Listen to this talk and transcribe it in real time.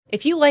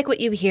If you like what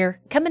you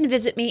hear, come and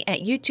visit me at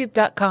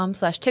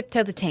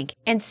youtube.com/tiptoethetank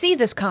and see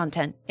this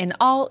content in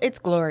all its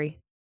glory.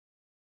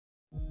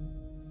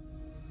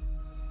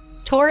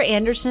 Tor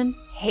Anderson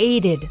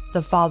hated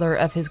the father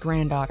of his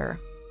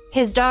granddaughter.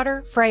 His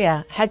daughter,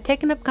 Freya, had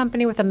taken up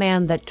company with a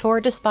man that Tor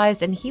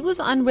despised, and he was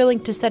unwilling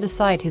to set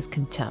aside his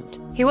contempt.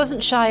 He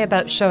wasn't shy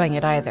about showing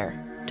it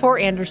either. Tor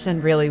Anderson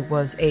really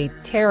was a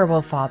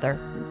terrible father,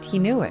 and he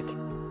knew it.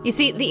 You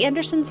see, the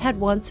Andersons had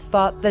once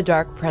fought the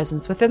dark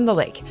presence within the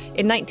lake.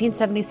 In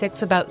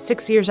 1976, about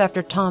 6 years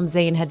after Tom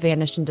Zane had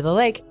vanished into the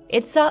lake,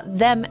 it sought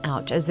them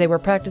out as they were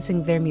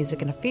practicing their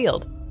music in a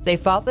field. They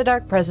fought the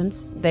dark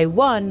presence, they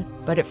won,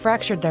 but it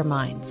fractured their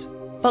minds.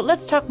 But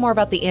let's talk more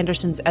about the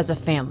Andersons as a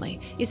family.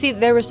 You see,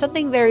 there was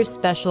something very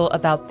special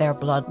about their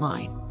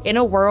bloodline. In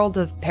a world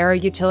of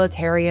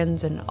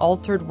para-utilitarians and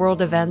altered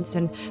world events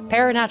and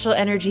paranatural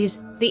energies,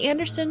 the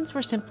Andersons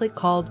were simply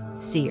called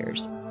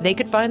seers. They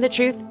could find the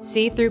truth,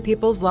 see through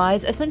people's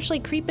lies, essentially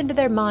creep into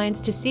their minds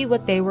to see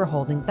what they were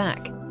holding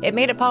back. It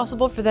made it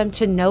possible for them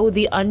to know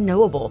the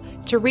unknowable,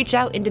 to reach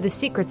out into the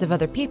secrets of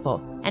other people.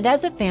 And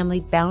as a family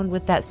bound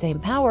with that same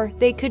power,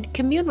 they could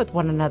commune with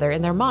one another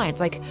in their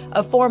minds, like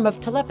a form of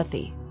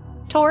telepathy.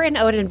 Tor and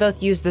Odin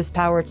both used this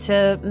power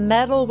to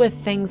meddle with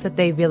things that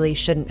they really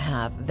shouldn't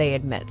have, they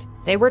admit.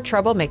 They were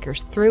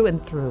troublemakers through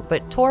and through,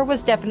 but Tor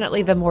was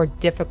definitely the more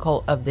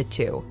difficult of the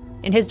two.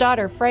 And his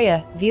daughter,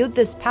 Freya, viewed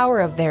this power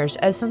of theirs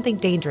as something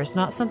dangerous,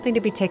 not something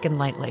to be taken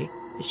lightly.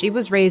 She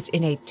was raised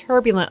in a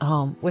turbulent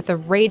home with a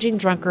raging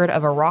drunkard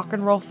of a rock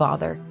and roll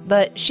father,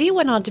 but she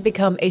went on to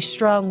become a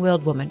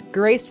strong-willed woman,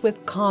 graced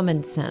with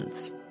common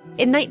sense.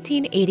 In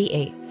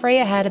 1988,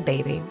 Freya had a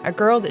baby, a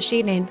girl that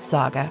she named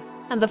Saga,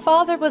 and the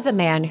father was a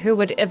man who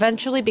would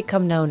eventually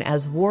become known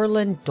as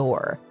Warland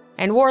Dor.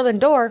 And Warland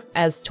Dor,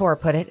 as Tor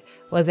put it,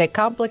 was a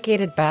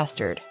complicated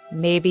bastard.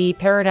 Maybe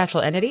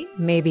paranatural entity,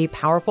 maybe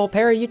powerful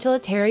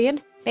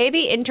para-utilitarian,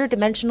 maybe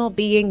interdimensional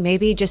being,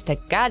 maybe just a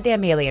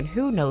goddamn alien,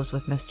 who knows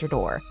with Mr.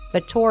 Dor.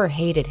 But Tor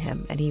hated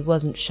him, and he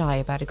wasn't shy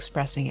about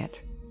expressing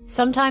it.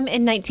 Sometime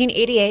in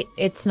 1988,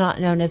 it's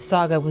not known if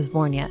Saga was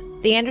born yet,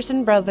 the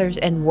Anderson brothers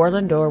and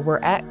Warland Dor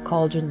were at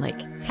Cauldron Lake,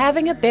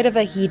 having a bit of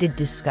a heated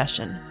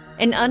discussion.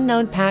 An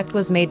unknown pact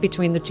was made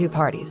between the two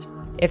parties.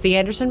 If the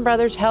Anderson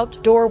brothers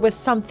helped Dor with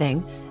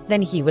something,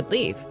 then he would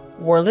leave.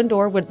 Warland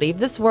Dor would leave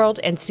this world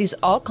and cease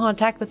all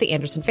contact with the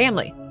Anderson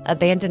family,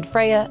 abandon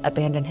Freya,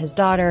 abandon his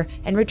daughter,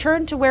 and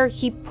return to where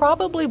he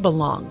probably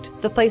belonged,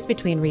 the place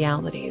between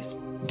realities.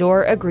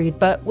 Dor agreed,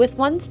 but with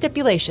one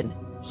stipulation.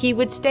 He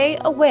would stay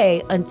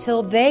away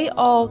until they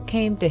all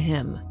came to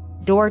him.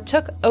 Dor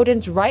took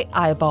Odin's right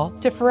eyeball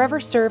to forever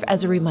serve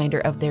as a reminder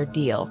of their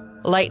deal.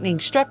 Lightning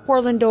struck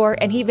Warland Dor,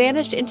 and he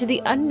vanished into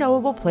the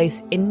unknowable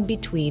place in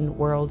between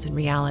worlds and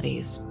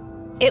realities.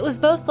 It was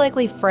most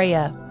likely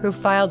Freya who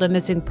filed a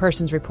missing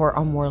persons report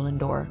on Warland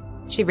Dor.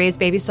 She raised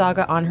baby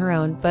Saga on her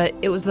own, but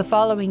it was the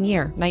following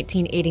year,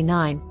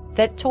 1989,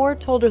 that Tor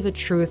told her the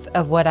truth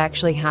of what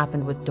actually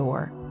happened with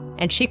Dor,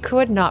 and she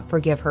could not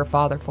forgive her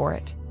father for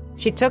it.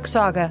 She took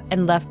Saga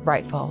and left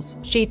Bright Falls.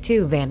 She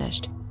too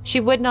vanished. She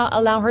would not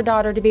allow her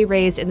daughter to be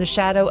raised in the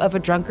shadow of a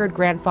drunkard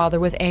grandfather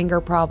with anger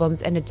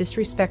problems and a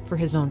disrespect for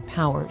his own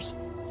powers.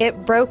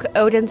 It broke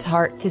Odin's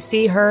heart to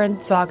see her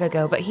and Saga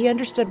go, but he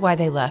understood why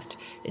they left,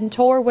 and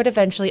Tor would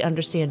eventually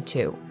understand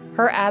too.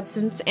 Her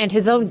absence and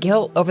his own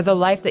guilt over the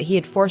life that he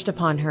had forced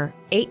upon her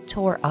ate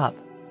Tor up.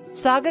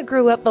 Saga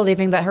grew up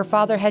believing that her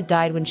father had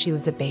died when she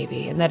was a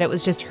baby, and that it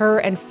was just her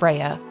and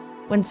Freya.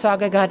 When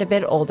Saga got a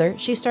bit older,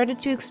 she started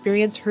to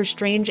experience her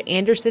strange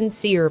Anderson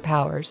seer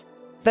powers.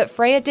 But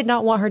Freya did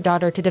not want her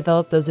daughter to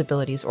develop those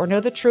abilities or know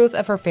the truth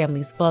of her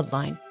family's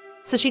bloodline.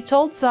 So she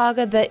told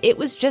Saga that it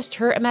was just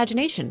her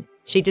imagination.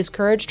 She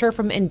discouraged her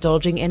from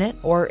indulging in it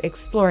or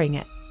exploring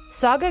it.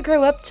 Saga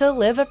grew up to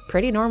live a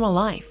pretty normal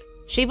life.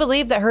 She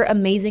believed that her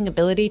amazing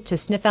ability to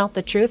sniff out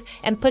the truth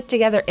and put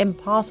together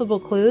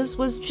impossible clues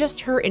was just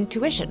her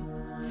intuition.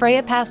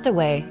 Freya passed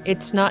away.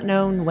 It's not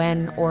known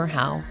when or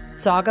how.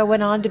 Saga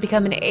went on to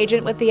become an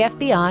agent with the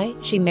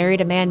FBI. She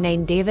married a man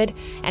named David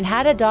and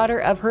had a daughter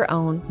of her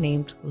own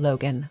named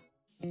Logan.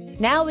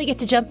 Now we get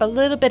to jump a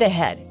little bit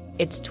ahead.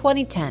 It's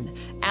 2010.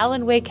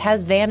 Alan Wake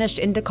has vanished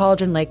into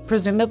Cauldron Lake,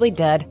 presumably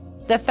dead.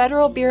 The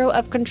Federal Bureau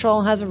of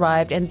Control has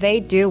arrived, and they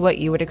do what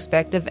you would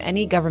expect of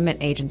any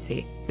government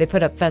agency. They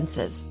put up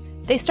fences.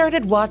 They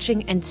started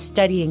watching and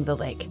studying the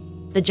lake.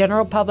 The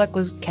general public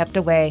was kept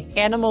away.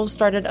 Animals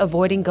started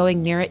avoiding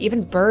going near it.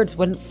 Even birds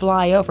wouldn't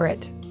fly over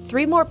it.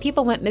 3 more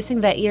people went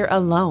missing that year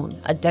alone: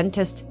 a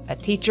dentist, a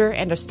teacher,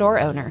 and a store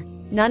owner.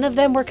 None of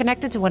them were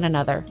connected to one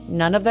another.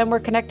 None of them were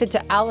connected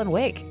to Alan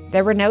Wake.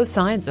 There were no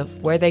signs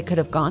of where they could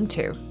have gone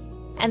to.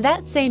 And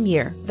that same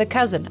year, the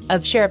cousin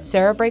of Sheriff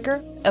Sarah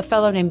Breaker, a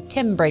fellow named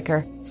Tim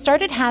Breaker,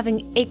 started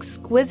having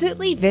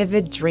exquisitely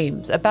vivid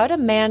dreams about a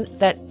man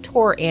that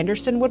Tor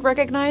Anderson would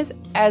recognize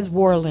as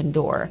Warland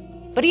Dor.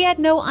 But he had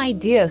no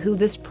idea who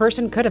this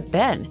person could have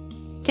been.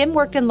 Tim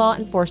worked in law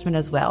enforcement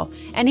as well,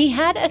 and he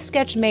had a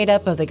sketch made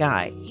up of the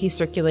guy. He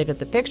circulated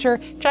the picture,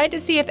 tried to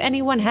see if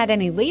anyone had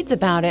any leads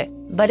about it,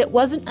 but it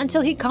wasn't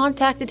until he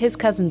contacted his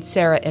cousin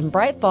Sarah in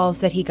Bright Falls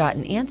that he got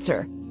an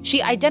answer.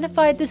 She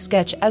identified the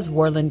sketch as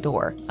Warland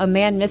Dorr, a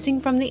man missing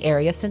from the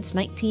area since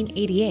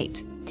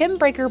 1988. Tim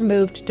Breaker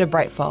moved to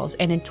Bright Falls,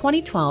 and in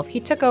 2012 he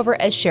took over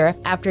as sheriff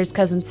after his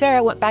cousin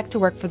Sarah went back to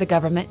work for the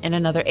government in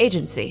another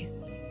agency.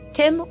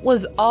 Tim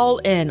was all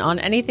in on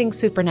anything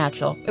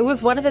supernatural. It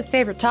was one of his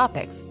favorite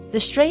topics. The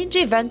strange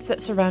events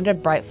that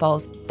surrounded Bright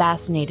Falls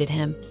fascinated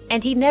him,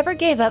 and he never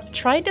gave up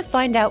trying to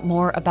find out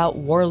more about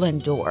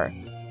Warland Dorr.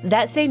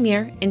 That same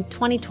year, in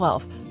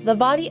 2012, the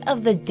body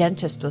of the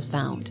dentist was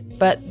found.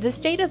 But the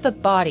state of the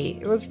body,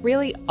 it was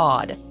really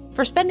odd.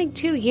 For spending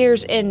 2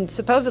 years in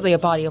supposedly a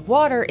body of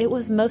water, it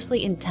was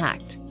mostly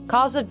intact.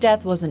 Cause of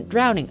death wasn't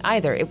drowning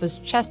either, it was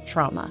chest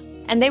trauma.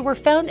 And they were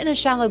found in a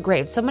shallow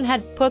grave. Someone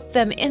had put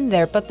them in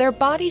there, but their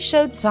bodies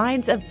showed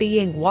signs of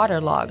being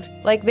waterlogged.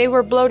 Like they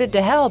were bloated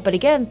to hell, but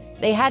again,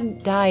 they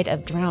hadn't died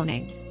of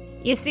drowning.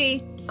 You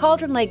see,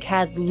 Cauldron Lake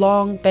had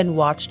long been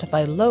watched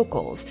by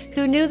locals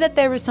who knew that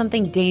there was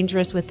something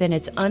dangerous within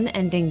its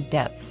unending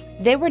depths.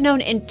 They were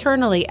known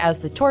internally as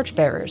the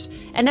Torchbearers,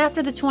 and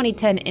after the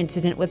 2010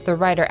 incident with the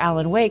writer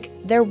Alan Wake,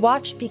 their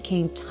watch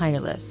became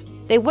tireless.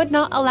 They would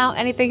not allow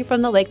anything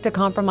from the lake to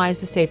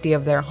compromise the safety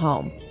of their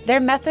home.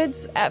 Their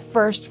methods at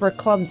first were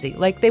clumsy,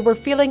 like they were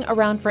feeling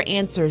around for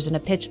answers in a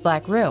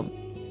pitch-black room.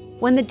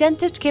 When the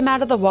dentist came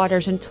out of the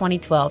waters in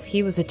 2012,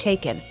 he was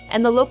taken,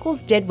 and the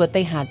locals did what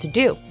they had to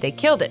do. They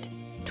killed it.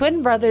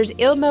 Twin brothers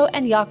Ilmo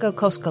and Jaakko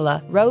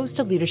Koskela rose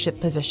to leadership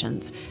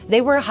positions.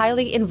 They were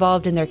highly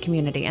involved in their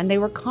community, and they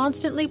were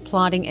constantly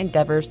plotting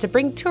endeavors to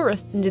bring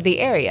tourists into the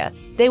area.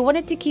 They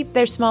wanted to keep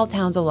their small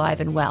towns alive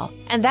and well,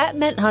 and that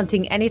meant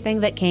hunting anything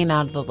that came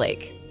out of the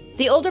lake.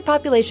 The older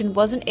population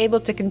wasn't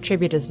able to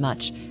contribute as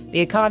much.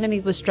 The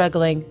economy was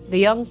struggling, the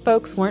young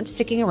folks weren't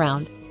sticking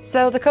around,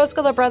 so the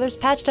Koskela brothers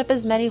patched up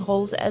as many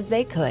holes as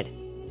they could.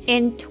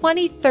 In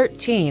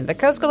 2013, the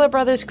Koskela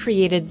brothers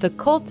created the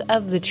Cult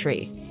of the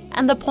Tree.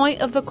 And the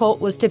point of the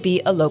cult was to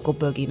be a local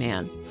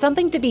boogeyman,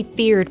 something to be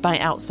feared by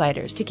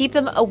outsiders, to keep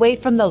them away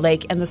from the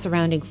lake and the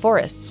surrounding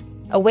forests,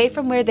 away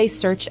from where they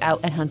searched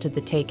out and hunted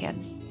the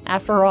taken.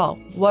 After all,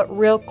 what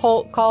real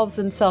cult calls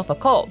themselves a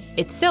cult?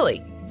 It's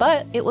silly,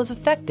 but it was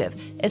effective.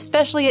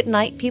 Especially at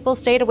night, people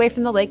stayed away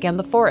from the lake and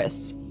the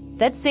forests.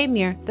 That same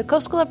year, the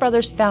Koskela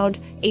brothers found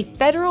a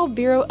Federal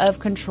Bureau of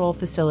Control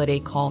facility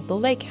called the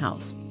Lake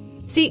House.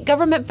 See,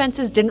 government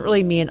fences didn't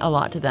really mean a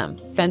lot to them.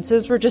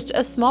 Fences were just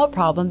a small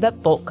problem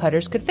that bolt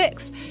cutters could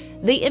fix.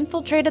 They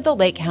infiltrated the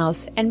lake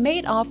house and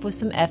made off with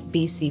some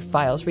FBC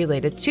files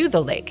related to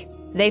the lake.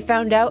 They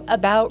found out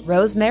about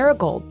Rose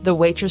Marigold, the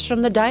waitress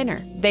from the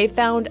diner. They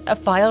found a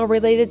file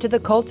related to the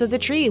Cult of the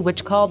Tree,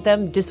 which called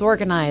them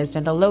disorganized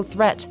and a low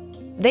threat.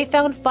 They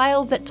found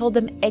files that told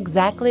them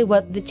exactly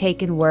what the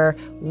Taken were,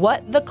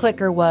 what the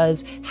clicker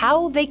was,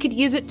 how they could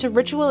use it to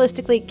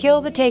ritualistically kill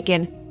the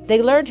Taken.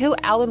 They learned who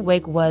Alan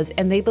Wake was,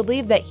 and they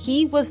believed that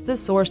he was the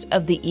source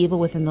of the evil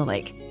within the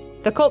lake.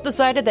 The cult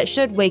decided that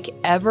should Wake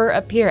ever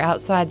appear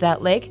outside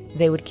that lake,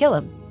 they would kill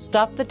him,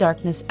 stop the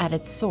darkness at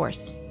its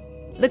source.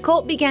 The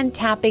cult began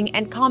tapping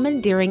and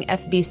commandeering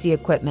FBC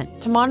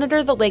equipment to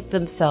monitor the lake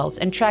themselves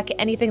and track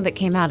anything that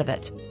came out of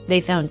it.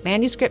 They found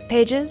manuscript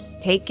pages,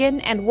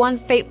 Taken, and one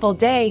fateful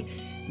day,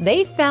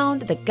 they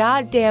found the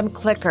goddamn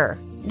clicker.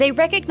 They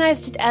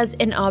recognized it as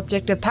an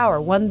object of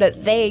power, one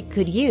that they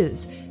could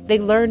use. They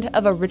learned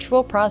of a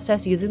ritual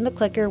process using the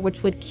clicker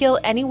which would kill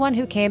anyone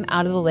who came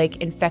out of the lake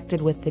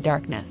infected with the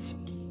darkness.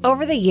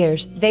 Over the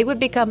years, they would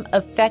become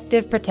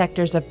effective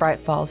protectors of Bright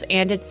Falls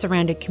and its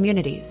surrounding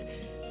communities.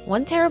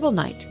 One terrible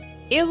night,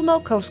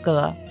 Ilmo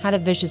Koskela had a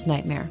vicious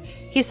nightmare.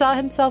 He saw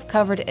himself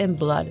covered in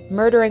blood,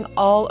 murdering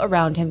all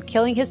around him,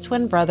 killing his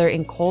twin brother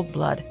in cold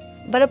blood.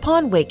 But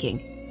upon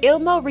waking,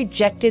 Ilmo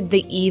rejected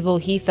the evil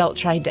he felt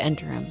trying to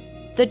enter him.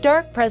 The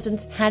dark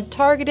presence had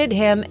targeted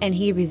him and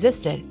he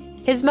resisted.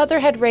 His mother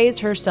had raised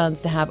her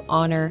sons to have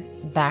honor,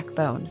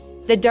 backbone.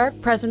 The dark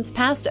presence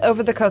passed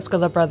over the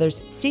Koskela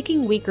brothers,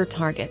 seeking weaker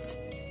targets.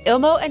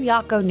 Ilmo and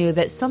Jaakko knew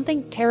that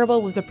something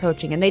terrible was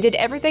approaching, and they did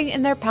everything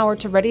in their power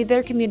to ready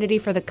their community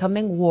for the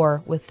coming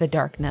war with the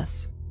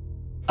darkness.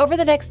 Over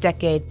the next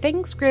decade,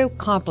 things grew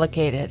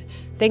complicated.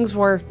 Things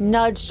were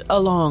nudged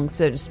along,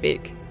 so to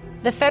speak.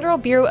 The Federal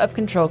Bureau of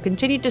Control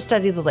continued to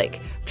study the lake,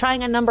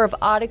 trying a number of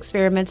odd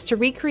experiments to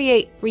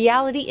recreate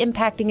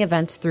reality-impacting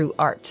events through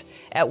art,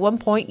 at one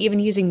point even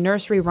using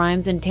nursery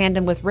rhymes in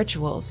tandem with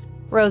rituals.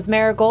 Rose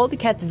Marigold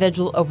kept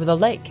vigil over the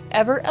lake,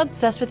 ever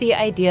obsessed with the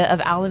idea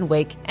of Alan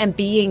Wake and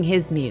being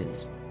his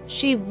muse.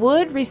 She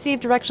would receive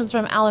directions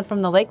from Alan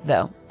from the lake,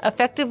 though,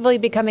 effectively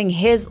becoming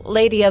his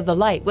Lady of the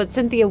Light, what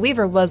Cynthia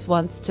Weaver was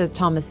once to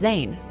Thomas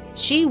Zane.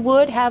 She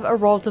would have a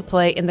role to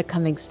play in the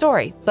coming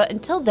story, but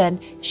until then,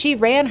 she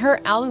ran her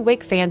Alan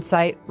Wake fan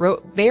site,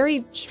 wrote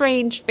very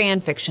strange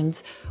fan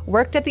fictions,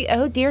 worked at the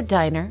Oh Dear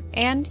Diner,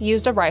 and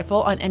used a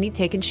rifle on any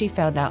Taken she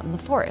found out in the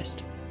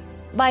forest.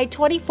 By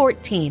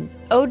 2014,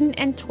 Odin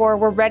and Tor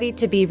were ready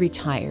to be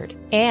retired,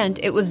 and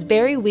it was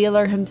Barry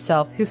Wheeler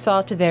himself who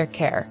saw to their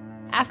care.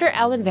 After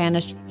Alan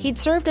vanished, he'd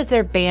served as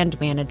their band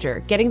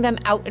manager, getting them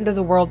out into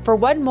the world for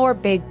one more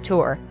big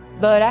tour.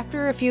 But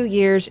after a few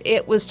years,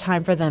 it was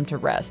time for them to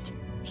rest.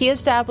 He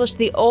established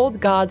the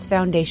Old Gods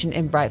Foundation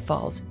in Bright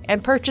Falls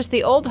and purchased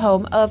the old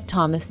home of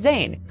Thomas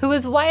Zane, who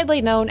is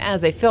widely known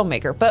as a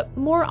filmmaker, but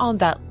more on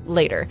that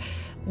later.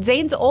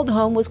 Zane's old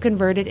home was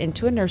converted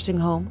into a nursing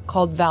home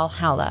called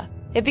Valhalla.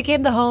 It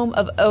became the home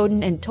of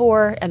Odin and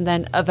Tor, and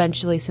then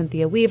eventually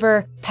Cynthia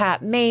Weaver,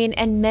 Pat Main,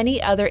 and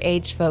many other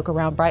aged folk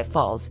around Bright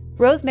Falls.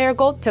 Rose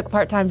Marigold took a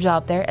part-time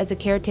job there as a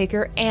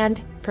caretaker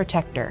and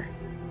protector.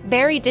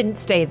 Barry didn't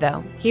stay,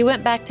 though. He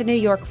went back to New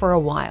York for a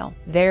while.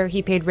 There,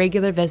 he paid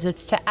regular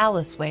visits to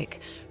Alice Wake.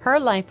 Her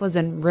life was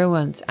in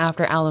ruins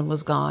after Alan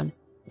was gone.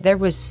 There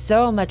was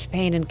so much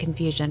pain and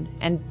confusion,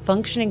 and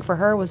functioning for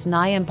her was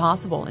nigh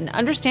impossible, and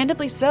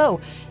understandably so.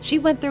 She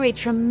went through a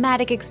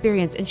traumatic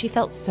experience, and she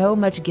felt so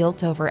much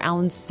guilt over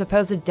Alan's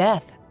supposed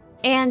death.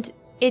 And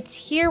it's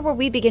here where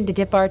we begin to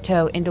dip our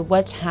toe into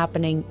what's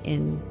happening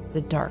in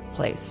the dark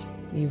place.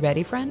 You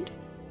ready, friend?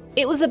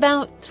 It was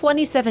about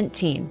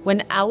 2017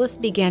 when Alice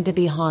began to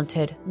be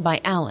haunted by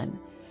Alan.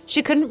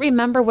 She couldn't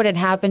remember what had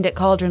happened at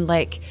Cauldron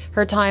Lake,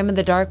 her time in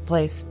the dark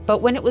place, but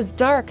when it was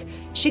dark,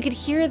 she could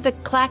hear the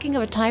clacking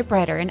of a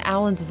typewriter and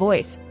Alan's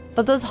voice.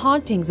 But those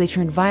hauntings, they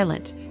turned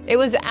violent. It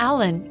was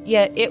Alan,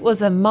 yet it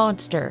was a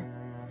monster.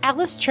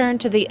 Alice turned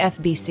to the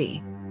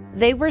FBC.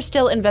 They were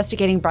still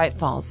investigating Bright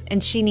Falls,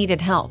 and she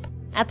needed help.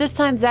 At this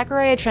time,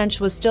 Zachariah Trench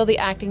was still the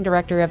acting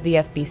director of the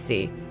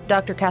FBC.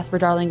 Dr. Casper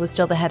Darling was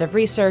still the head of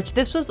research.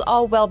 This was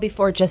all well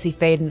before Jesse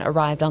Faden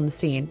arrived on the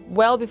scene,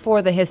 well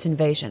before the Hiss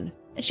invasion.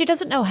 She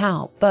doesn't know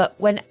how, but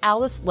when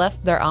Alice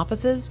left their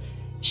offices,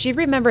 she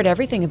remembered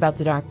everything about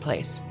the dark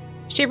place.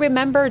 She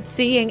remembered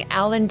seeing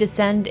Alan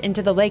descend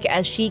into the lake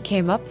as she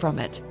came up from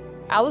it.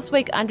 Alice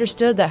Wake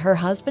understood that her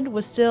husband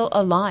was still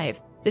alive,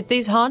 that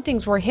these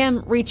hauntings were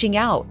him reaching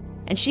out,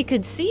 and she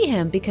could see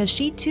him because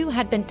she too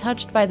had been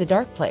touched by the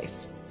dark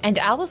place. And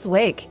Alice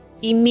Wake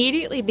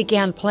immediately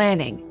began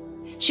planning.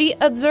 She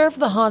observed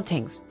the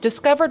hauntings,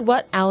 discovered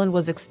what Alan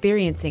was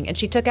experiencing, and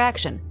she took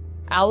action.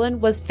 Alan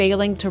was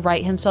failing to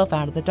write himself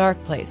out of the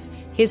dark place.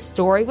 His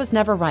story was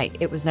never right.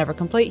 It was never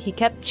complete. He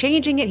kept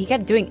changing it. He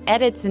kept doing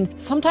edits and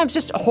sometimes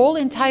just whole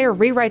entire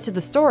rewrites of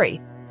the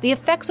story. The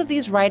effects of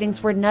these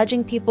writings were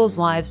nudging people's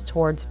lives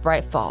towards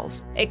Bright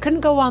Falls. It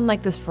couldn't go on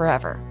like this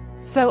forever.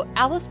 So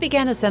Alice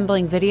began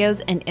assembling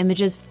videos and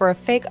images for a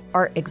fake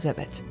art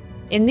exhibit.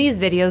 In these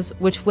videos,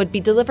 which would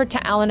be delivered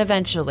to Alan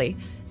eventually,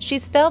 she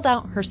spelled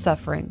out her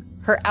suffering,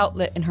 her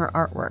outlet in her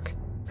artwork,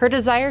 her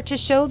desire to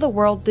show the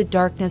world the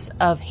darkness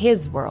of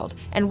his world,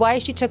 and why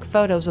she took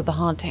photos of the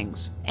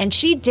hauntings. And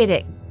she did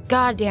it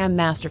goddamn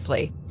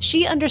masterfully.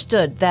 She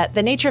understood that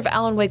the nature of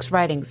Alan Wake's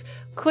writings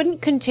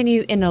couldn't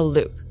continue in a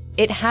loop.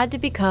 It had to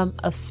become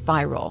a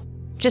spiral.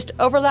 Just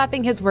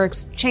overlapping his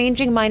works,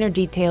 changing minor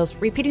details,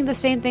 repeating the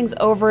same things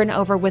over and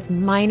over with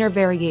minor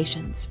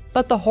variations.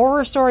 But the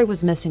horror story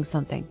was missing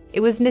something.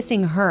 It was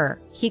missing her.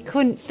 He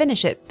couldn't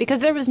finish it because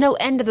there was no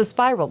end to the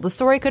spiral. The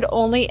story could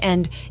only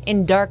end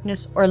in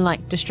darkness or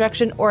light,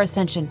 destruction or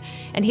ascension.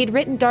 And he'd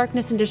written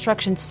darkness and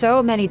destruction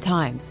so many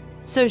times.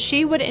 So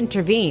she would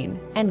intervene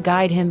and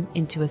guide him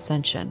into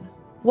ascension.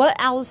 What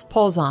Alice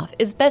pulls off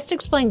is best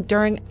explained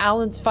during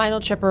Alan's final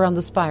trip around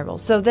the spiral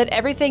so that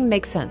everything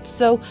makes sense.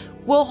 So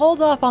we'll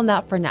hold off on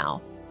that for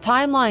now.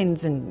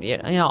 Timelines and,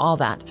 all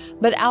that.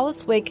 But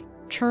Alice Wake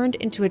turned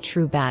into a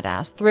true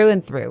badass through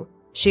and through.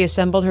 She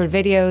assembled her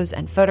videos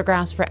and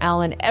photographs for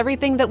Alan,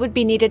 everything that would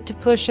be needed to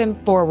push him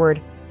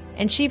forward.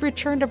 And she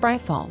returned to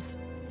Bright Falls.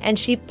 And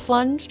she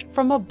plunged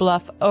from a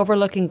bluff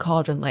overlooking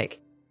Cauldron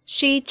Lake.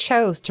 She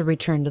chose to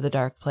return to the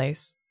dark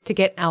place to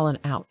get Alan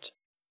out.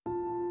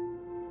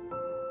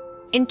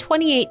 In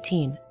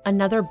 2018,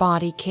 another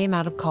body came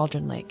out of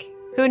Cauldron Lake.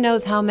 Who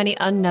knows how many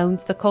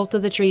unknowns the cult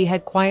of the tree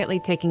had quietly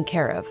taken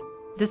care of.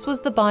 This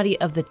was the body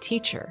of the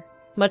teacher.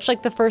 Much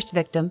like the first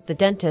victim, the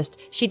dentist,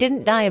 she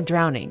didn't die of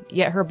drowning,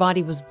 yet her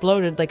body was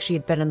bloated like she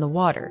had been in the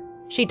water.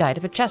 She died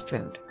of a chest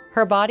wound.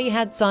 Her body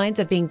had signs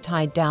of being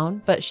tied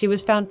down, but she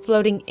was found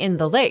floating in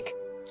the lake.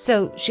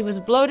 So she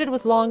was bloated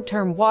with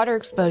long-term water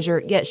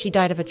exposure, yet she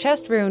died of a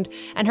chest wound,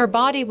 and her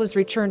body was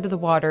returned to the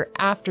water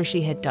after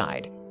she had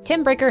died.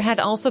 Tim Breaker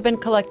had also been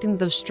collecting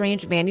those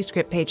strange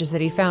manuscript pages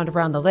that he found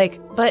around the lake,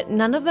 but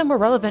none of them were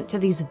relevant to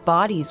these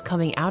bodies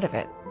coming out of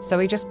it. So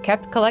he just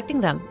kept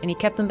collecting them, and he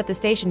kept them at the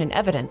station in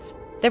evidence.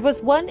 There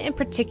was one in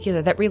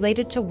particular that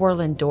related to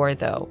Whirlin Door,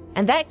 though,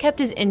 and that kept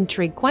his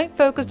intrigue quite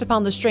focused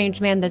upon the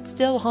strange man that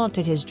still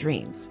haunted his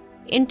dreams.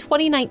 In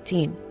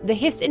 2019, the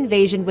Hiss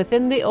invasion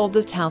within the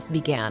oldest house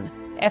began.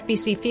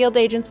 FBC field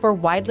agents were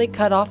widely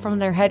cut off from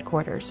their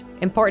headquarters.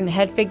 Important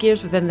head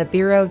figures within the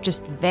Bureau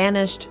just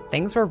vanished.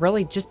 Things were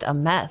really just a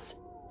mess.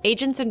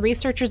 Agents and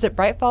researchers at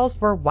Bright Falls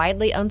were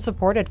widely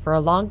unsupported for a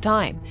long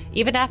time.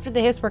 Even after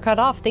the Hiss were cut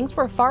off, things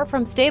were far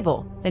from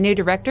stable. The new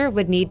director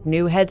would need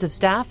new heads of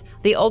staff,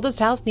 the oldest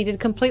house needed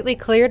completely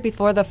cleared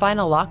before the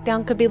final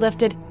lockdown could be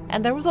lifted,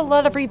 and there was a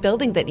lot of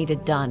rebuilding that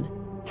needed done.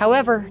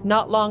 However,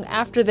 not long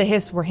after the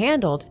Hiss were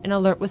handled, an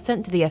alert was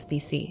sent to the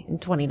FBC in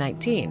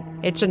 2019.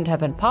 It shouldn't have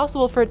been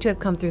possible for it to have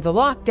come through the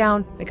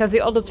lockdown because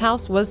the oldest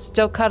house was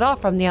still cut off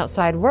from the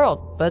outside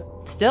world, but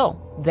still,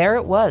 there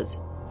it was.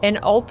 An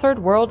altered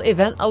world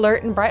event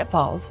alert in Bright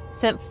Falls,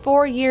 sent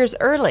 4 years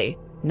early,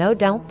 no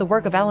doubt the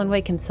work of Alan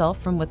Wake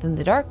himself from within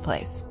the Dark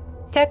Place.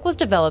 Tech was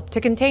developed to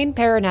contain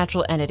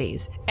paranatural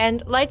entities,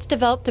 and lights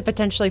developed to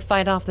potentially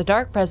fight off the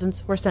dark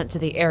presence were sent to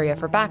the area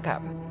for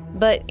backup.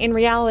 But in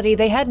reality,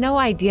 they had no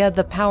idea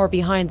the power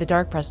behind the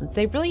dark presence.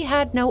 They really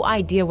had no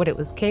idea what it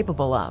was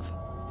capable of.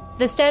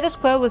 The status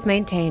quo was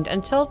maintained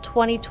until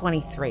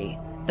 2023.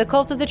 The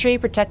Cult of the Tree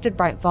protected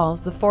Bright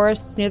Falls, the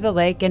forests near the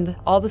lake, and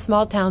all the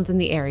small towns in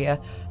the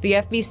area. The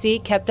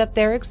FBC kept up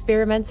their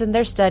experiments and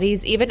their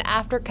studies even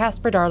after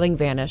Casper Darling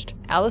vanished.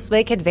 Alice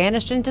Wake had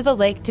vanished into the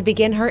lake to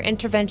begin her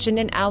intervention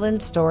in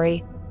Alan's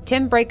story.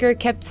 Tim Breaker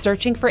kept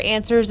searching for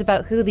answers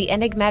about who the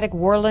enigmatic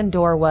Warland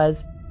Door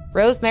was.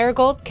 Rose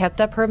Marigold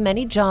kept up her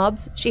many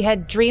jobs. She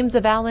had dreams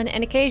of Alan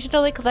and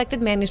occasionally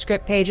collected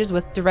manuscript pages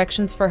with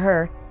directions for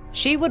her.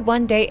 She would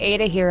one day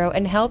aid a hero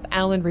and help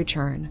Alan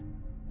return.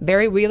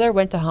 Barry Wheeler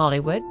went to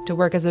Hollywood to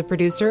work as a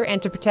producer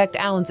and to protect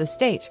Alan's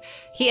estate.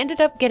 He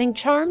ended up getting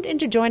charmed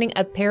into joining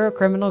a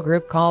paracriminal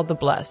group called The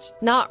Blessed,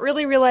 not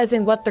really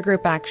realizing what the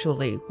group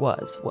actually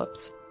was.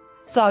 Whoops.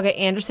 Saga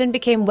Anderson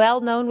became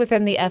well known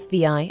within the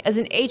FBI as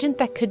an agent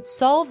that could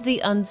solve the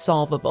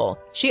unsolvable.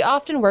 She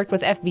often worked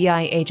with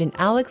FBI agent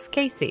Alex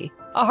Casey,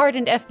 a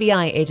hardened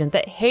FBI agent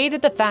that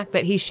hated the fact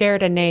that he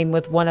shared a name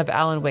with one of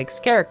Alan Wake's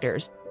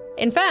characters.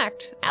 In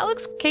fact,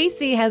 Alex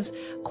Casey has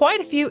quite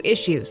a few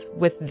issues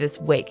with this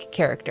Wake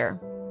character.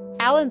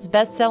 Alan's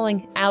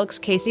best-selling Alex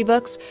Casey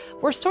books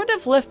were sort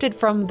of lifted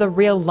from the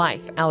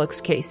real-life Alex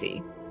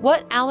Casey.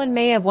 What Alan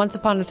may have once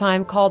upon a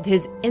time called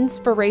his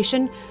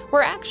inspiration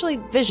were actually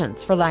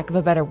visions, for lack of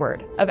a better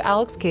word, of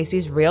Alex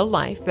Casey's real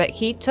life that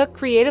he took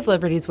creative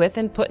liberties with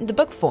and put into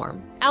book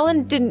form.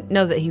 Alan didn't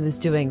know that he was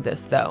doing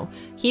this, though.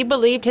 He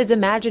believed his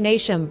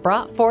imagination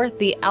brought forth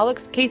the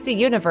Alex Casey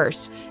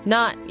universe,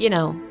 not,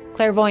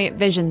 clairvoyant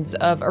visions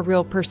of a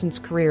real person's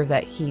career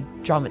that he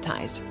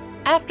dramatized.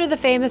 After the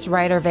famous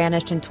writer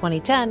vanished in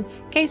 2010,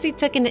 Casey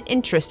took an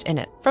interest in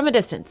it from a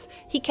distance.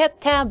 He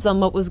kept tabs on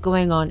what was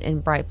going on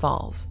in Bright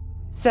Falls.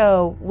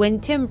 So,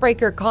 when Tim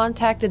Breaker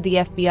contacted the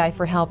FBI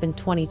for help in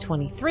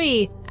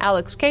 2023,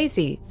 Alex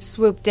Casey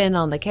swooped in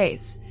on the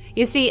case.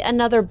 You see,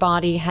 another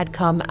body had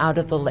come out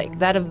of the lake,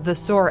 that of the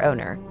store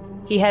owner.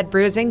 He had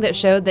bruising that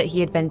showed that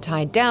he had been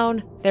tied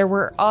down. There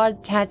were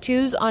odd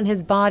tattoos on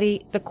his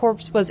body. The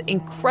corpse was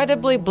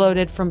incredibly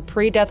bloated from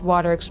pre-death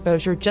water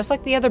exposure, just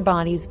like the other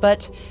bodies,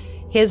 but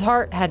his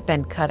heart had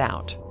been cut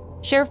out.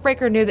 Sheriff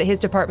Breaker knew that his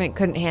department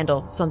couldn't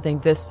handle something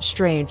this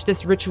strange,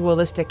 this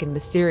ritualistic and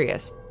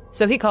mysterious,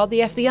 so he called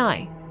the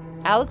FBI.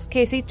 Alex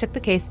Casey took the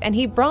case and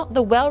he brought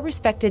the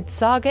well-respected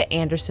Saga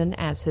Anderson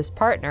as his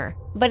partner.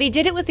 But he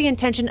did it with the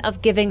intention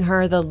of giving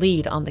her the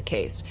lead on the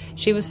case.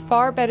 She was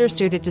far better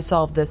suited to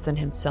solve this than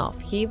himself.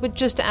 He would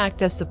just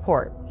act as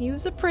support. He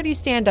was a pretty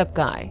stand-up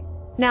guy.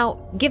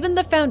 Now, given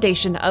the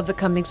foundation of the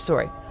coming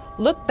story,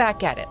 look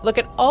back at it, look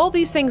at all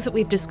these things that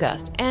we've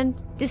discussed,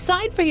 and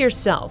decide for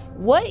yourself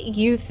what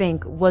you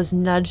think was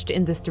nudged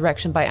in this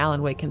direction by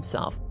Alan Wake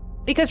himself.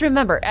 Because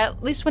remember,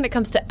 at least when it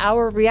comes to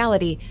our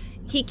reality,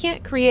 he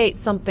can't create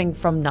something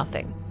from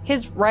nothing.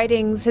 His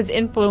writings, his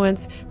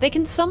influence, they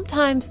can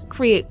sometimes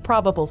create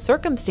probable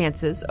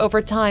circumstances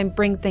over time,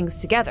 bring things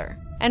together.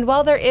 And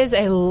while there is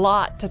a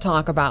lot to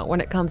talk about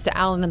when it comes to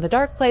Alan and the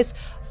Dark Place,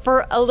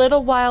 for a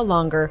little while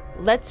longer,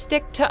 let's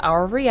stick to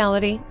our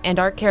reality and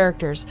our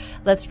characters.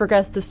 Let's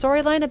progress the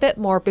storyline a bit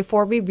more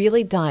before we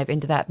really dive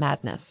into that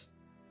madness.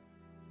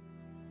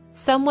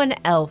 Someone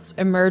else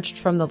emerged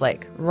from the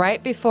lake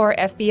right before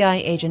FBI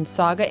agents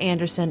Saga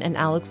Anderson and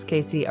Alex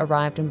Casey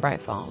arrived in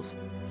Bright Falls.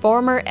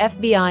 Former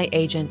FBI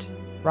agent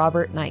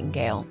Robert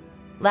Nightingale.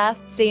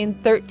 Last seen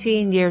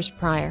 13 years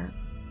prior.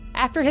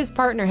 After his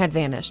partner had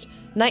vanished,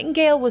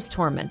 Nightingale was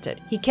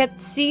tormented. He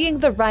kept seeing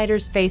the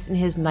writer's face in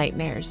his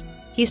nightmares.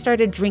 He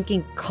started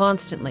drinking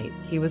constantly.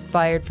 He was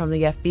fired from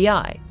the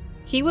FBI.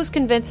 He was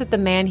convinced that the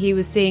man he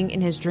was seeing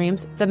in his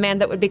dreams, the man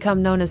that would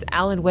become known as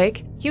Alan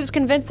Wake, he was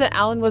convinced that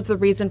Alan was the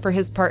reason for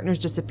his partner's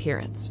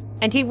disappearance.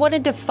 And he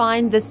wanted to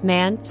find this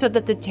man so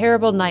that the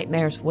terrible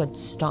nightmares would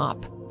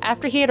stop.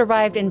 After he had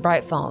arrived in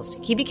Bright Falls,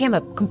 he became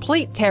a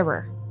complete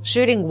terror,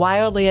 shooting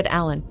wildly at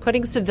Alan,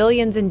 putting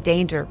civilians in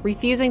danger,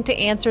 refusing to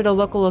answer to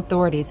local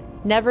authorities,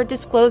 never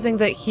disclosing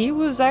that he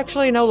was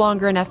actually no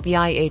longer an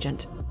FBI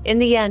agent. In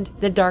the end,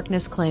 the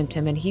darkness claimed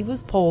him and he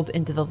was pulled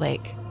into the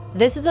lake.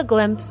 This is a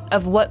glimpse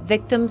of what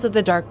victims of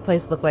the Dark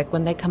Place look like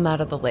when they come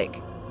out of the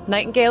lake.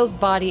 Nightingale's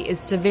body is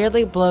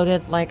severely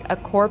bloated, like a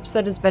corpse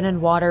that has been in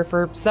water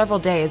for several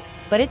days,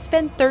 but it's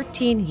been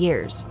 13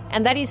 years,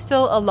 and that he's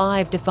still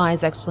alive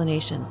defies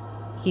explanation.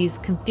 He's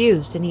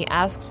confused and he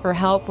asks for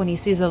help when he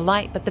sees a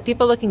light, but the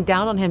people looking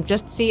down on him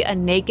just see a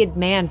naked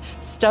man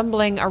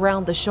stumbling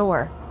around the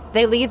shore.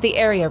 They leave the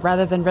area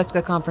rather than risk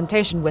a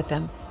confrontation with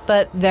him.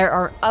 But there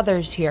are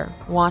others here,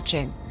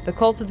 watching. the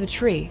Cult of the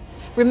Tree.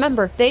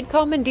 Remember, they'd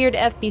commandeered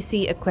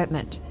FBC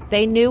equipment.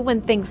 They knew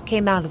when things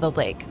came out of the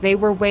lake. They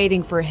were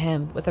waiting for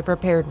him with a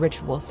prepared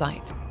ritual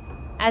site.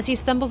 As he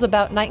stumbles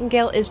about,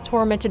 Nightingale is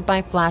tormented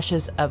by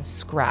flashes of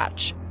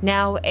Scratch,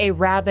 now a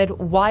rabid,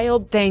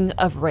 wild thing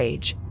of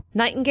rage.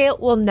 Nightingale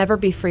will never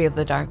be free of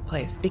the dark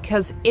place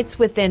because it's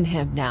within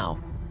him now,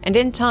 and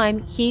in time,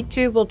 he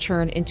too will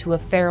turn into a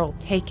feral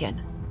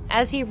Taken.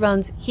 As he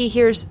runs, he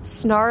hears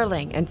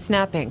snarling and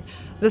snapping.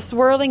 The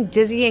swirling,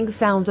 dizzying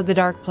sounds of the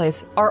dark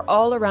place are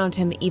all around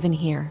him even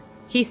here.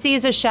 He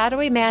sees a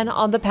shadowy man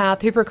on the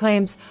path who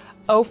proclaims,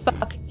 "Oh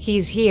fuck,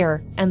 he's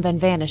here," and then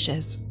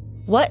vanishes.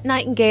 What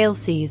Nightingale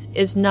sees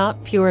is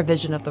not pure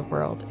vision of the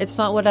world. It's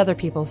not what other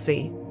people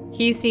see.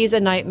 He sees a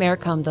nightmare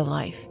come to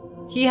life.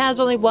 He has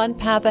only one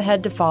path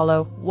ahead to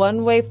follow,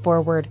 one way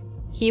forward.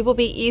 He will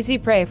be easy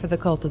prey for the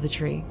Cult of the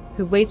Tree,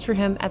 who waits for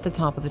him at the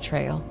top of the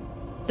trail.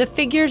 The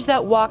figures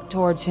that walk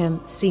towards him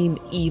seem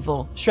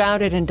evil,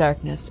 shrouded in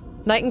darkness.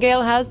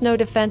 Nightingale has no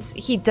defense.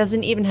 He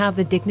doesn't even have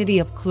the dignity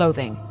of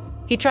clothing.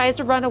 He tries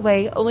to run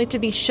away, only to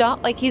be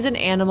shot like he's an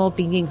animal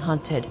being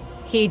hunted.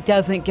 He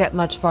doesn't get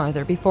much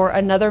farther before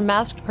another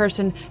masked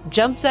person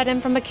jumps at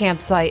him from a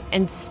campsite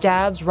and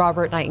stabs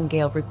Robert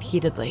Nightingale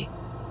repeatedly.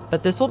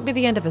 But this won't be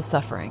the end of his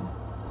suffering.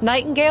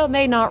 Nightingale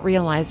may not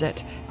realize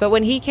it, but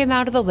when he came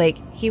out of the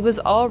lake, he was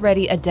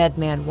already a dead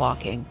man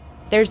walking.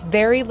 There's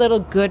very little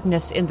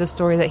goodness in the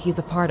story that he's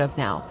a part of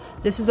now.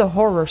 This is a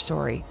horror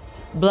story.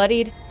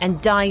 Bloodied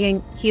and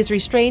dying, he is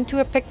restrained to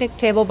a picnic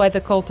table by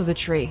the Cult of the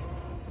Tree.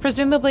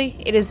 Presumably,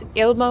 it is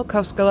Ilmo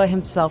Koskela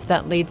himself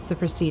that leads the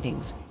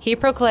proceedings. He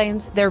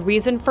proclaims their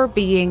reason for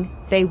being,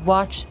 they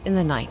watch in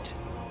the night.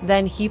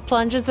 Then he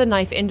plunges the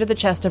knife into the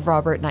chest of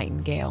Robert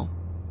Nightingale.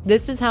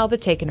 This is how the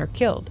Taken are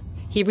killed.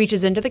 He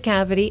reaches into the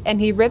cavity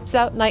and he rips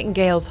out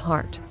Nightingale's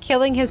heart,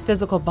 killing his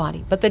physical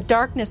body, but the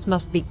darkness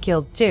must be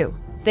killed too.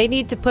 They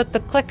need to put the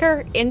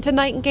clicker into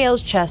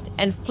Nightingale's chest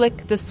and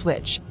flick the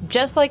switch,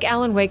 just like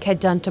Alan Wake had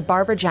done to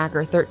Barbara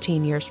Jagger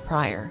 13 years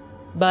prior.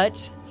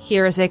 But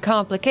here is a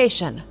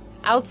complication.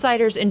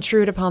 Outsiders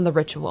intrude upon the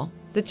ritual.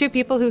 The two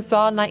people who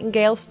saw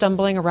Nightingale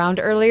stumbling around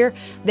earlier,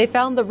 they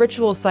found the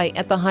ritual site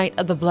at the height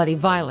of the bloody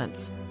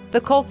violence.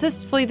 The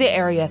cultists flee the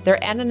area.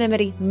 Their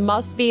anonymity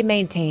must be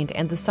maintained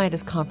and the site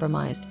is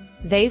compromised.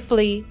 They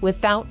flee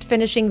without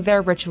finishing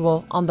their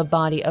ritual on the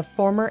body of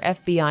former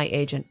FBI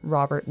agent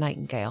Robert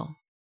Nightingale.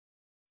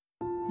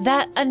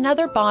 That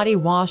another body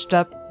washed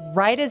up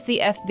right as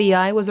the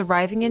FBI was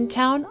arriving in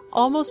town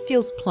almost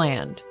feels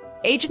planned.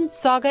 Agents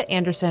Saga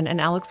Anderson and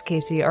Alex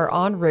Casey are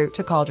en route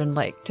to Cauldron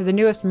Lake, to the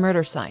newest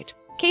murder site.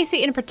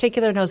 Casey in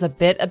particular knows a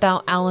bit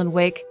about Alan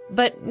Wake,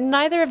 but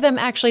neither of them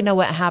actually know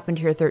what happened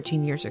here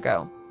 13 years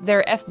ago.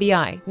 They're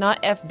FBI,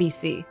 not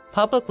FBC.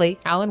 Publicly,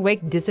 Alan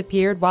Wake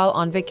disappeared while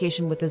on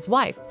vacation with his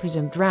wife,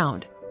 presumed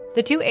drowned.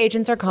 The two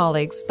agents are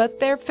colleagues, but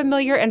they're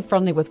familiar and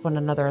friendly with one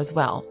another as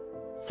well.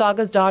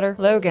 Saga's daughter,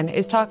 Logan,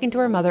 is talking to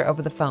her mother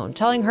over the phone,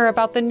 telling her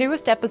about the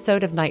newest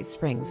episode of Night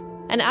Springs,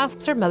 and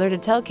asks her mother to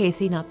tell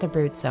Casey not to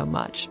brood so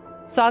much.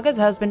 Saga's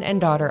husband and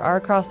daughter are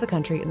across the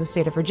country in the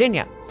state of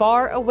Virginia,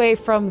 far away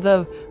from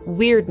the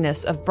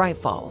weirdness of Bright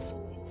Falls.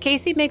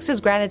 Casey makes his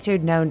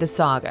gratitude known to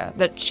Saga,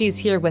 that she's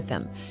here with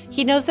him.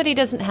 He knows that he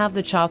doesn't have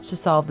the chops to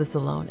solve this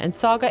alone, and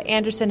Saga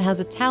Anderson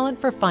has a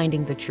talent for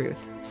finding the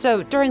truth.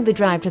 So, during the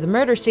drive to the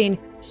murder scene,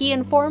 he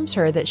informs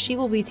her that she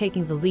will be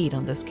taking the lead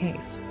on this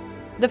case.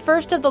 The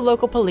first of the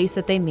local police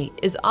that they meet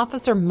is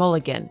Officer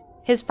Mulligan.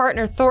 His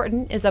partner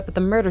Thornton is up at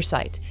the murder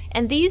site,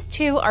 and these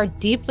two are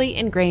deeply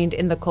ingrained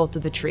in the Cult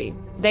of the Tree.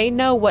 They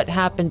know what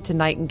happened to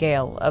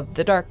Nightingale, of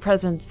the Dark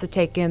Presence, the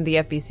Taken, the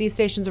FBC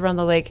stations around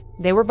the lake.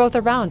 They were both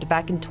around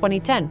back in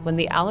 2010 when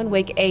the Alan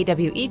Wake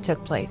AWE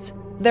took place.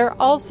 They're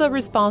also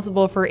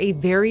responsible for a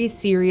very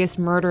serious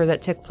murder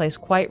that took place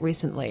quite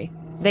recently.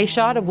 They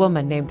shot a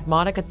woman named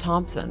Monica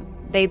Thompson.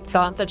 They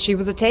thought that she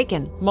was a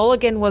Taken.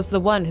 Mulligan was the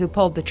one who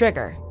pulled the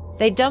trigger.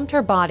 They dumped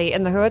her body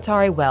in the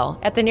Huatari well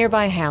at the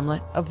nearby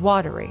hamlet of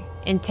Watery,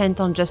 intent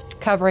on just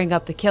covering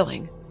up the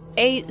killing.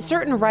 A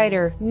certain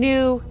writer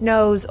knew,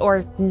 knows,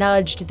 or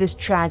nudged this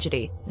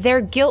tragedy.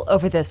 Their guilt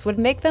over this would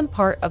make them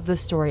part of the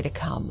story to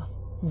come.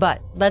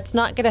 But let's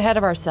not get ahead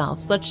of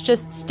ourselves. Let's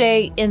just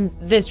stay in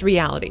this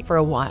reality for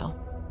a while.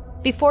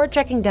 Before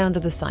trekking down to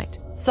the site,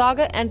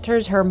 Saga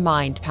enters her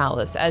Mind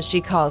Palace, as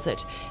she calls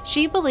it.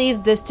 She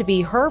believes this to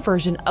be her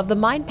version of the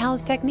Mind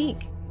Palace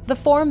technique. The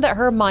form that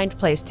her mind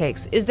place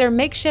takes is their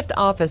makeshift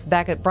office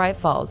back at Bright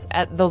Falls,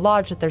 at the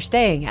lodge that they're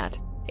staying at.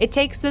 It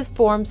takes this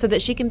form so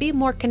that she can be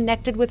more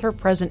connected with her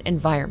present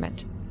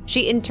environment.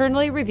 She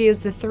internally reviews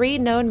the 3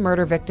 known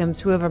murder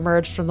victims who have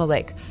emerged from the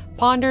lake,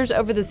 ponders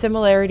over the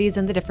similarities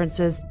and the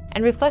differences,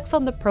 and reflects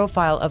on the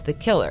profile of the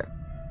killer.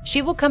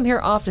 She will come here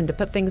often to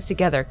put things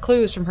together,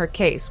 clues from her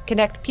case,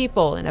 connect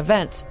people and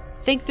events,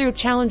 think through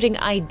challenging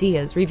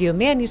ideas, review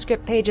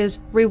manuscript pages,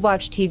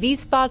 rewatch TV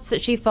spots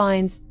that she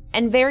finds,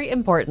 and very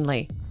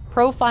importantly,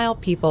 profile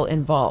people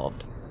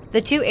involved.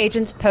 The two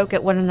agents poke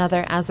at one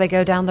another as they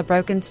go down the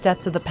broken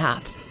steps of the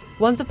path.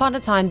 Once upon a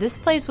time, this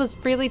place was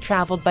freely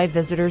traveled by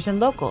visitors and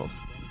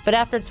locals. But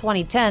after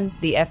 2010,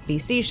 the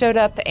FBC showed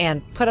up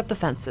and put up the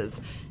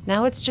fences.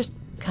 Now it's just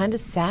kind of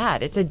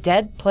sad. It's a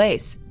dead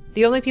place.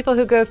 The only people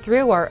who go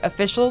through are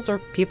officials or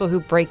people who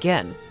break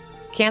in.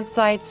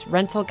 Campsites,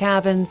 rental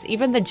cabins,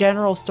 even the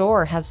general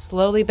store have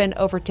slowly been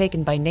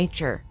overtaken by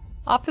nature.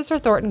 Officer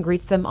Thornton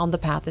greets them on the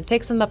path and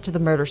takes them up to the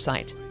murder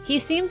site. He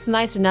seems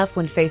nice enough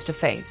when face to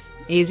face,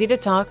 easy to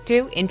talk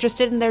to,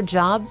 interested in their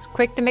jobs,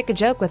 quick to make a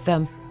joke with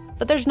them,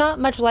 but there's not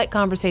much light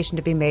conversation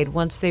to be made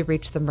once they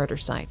reach the murder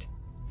site.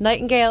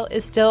 Nightingale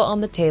is still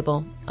on the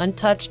table,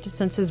 untouched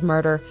since his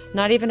murder,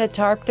 not even a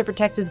tarp to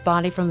protect his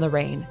body from the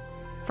rain.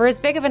 For as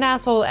big of an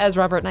asshole as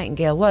Robert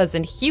Nightingale was,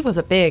 and he was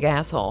a big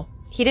asshole,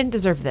 he didn't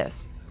deserve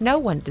this. No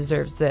one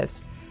deserves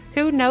this.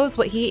 Who knows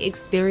what he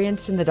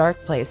experienced in the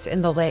dark place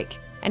in the lake?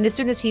 And as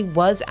soon as he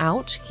was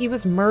out, he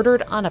was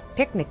murdered on a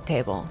picnic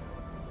table.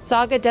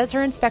 Saga does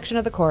her inspection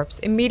of the corpse,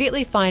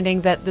 immediately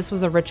finding that this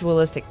was a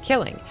ritualistic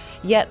killing,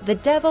 yet the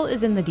devil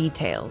is in the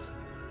details.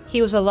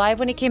 He was alive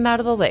when he came out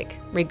of the lake,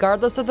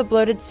 regardless of the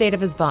bloated state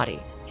of his body.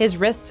 His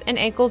wrists and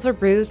ankles are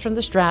bruised from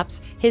the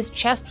straps, his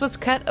chest was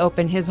cut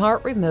open, his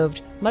heart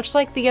removed, much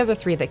like the other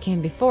three that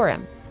came before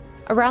him.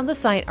 Around the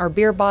site are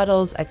beer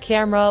bottles, a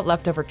camera,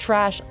 leftover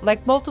trash,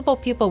 like multiple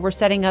people were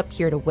setting up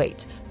here to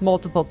wait,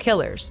 multiple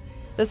killers.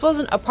 This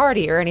wasn't a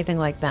party or anything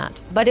like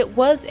that, but it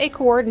was a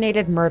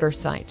coordinated murder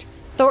site.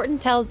 Thornton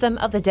tells them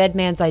of the dead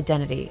man's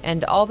identity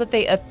and all that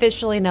they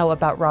officially know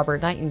about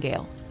Robert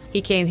Nightingale. He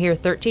came here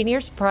 13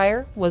 years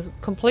prior, was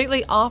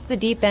completely off the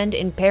deep end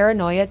in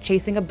paranoia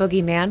chasing a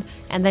boogeyman,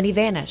 and then he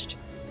vanished.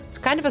 It's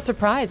kind of a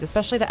surprise,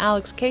 especially to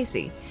Alex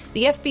Casey.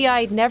 The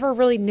FBI never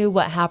really knew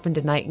what happened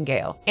to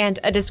Nightingale, and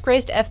a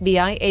disgraced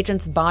FBI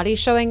agent's body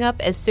showing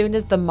up as soon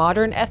as the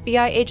modern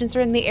FBI agents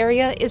are in the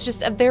area is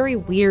just a very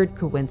weird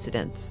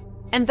coincidence.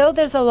 And though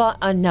there's a lot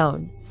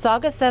unknown,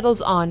 Saga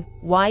settles on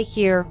why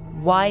here,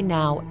 why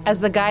now, as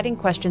the guiding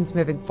questions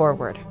moving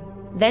forward.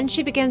 Then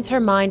she begins her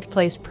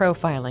mind-placed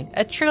profiling,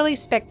 a truly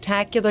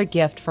spectacular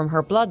gift from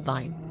her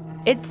bloodline.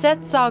 It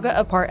sets Saga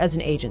apart as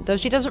an agent, though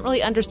she doesn't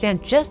really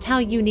understand just how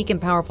unique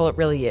and powerful it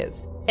really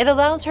is. It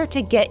allows her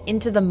to get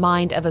into the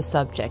mind of a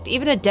subject,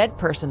 even a dead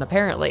person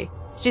apparently.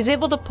 She's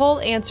able to pull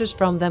answers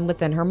from them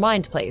within her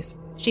mind place.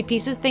 She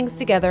pieces things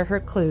together, her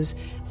clues,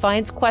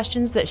 finds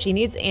questions that she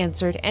needs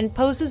answered, and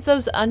poses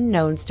those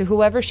unknowns to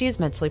whoever she is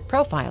mentally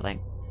profiling.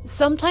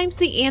 Sometimes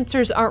the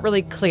answers aren't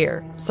really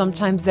clear.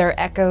 Sometimes they're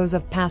echoes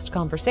of past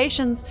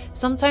conversations.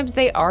 Sometimes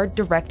they are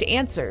direct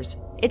answers.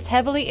 It's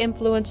heavily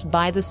influenced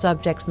by the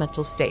subject's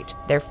mental state,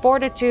 their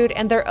fortitude,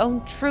 and their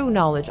own true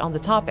knowledge on the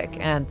topic,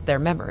 and their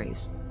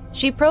memories.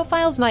 She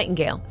profiles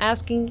Nightingale,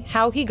 asking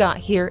how he got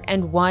here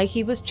and why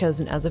he was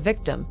chosen as a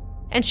victim.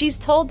 And she's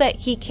told that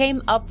he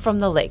came up from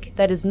the lake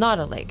that is not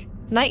a lake.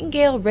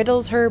 Nightingale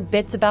riddles her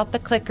bits about the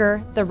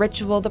clicker, the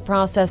ritual, the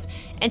process,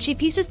 and she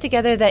pieces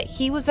together that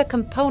he was a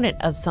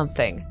component of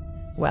something.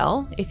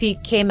 Well, if he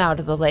came out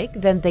of the lake,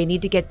 then they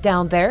need to get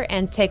down there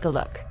and take a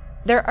look.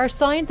 There are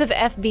signs of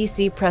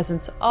FBC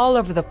presence all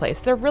over the place.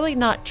 They're really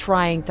not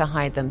trying to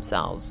hide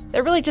themselves.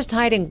 They're really just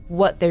hiding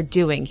what they're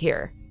doing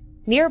here.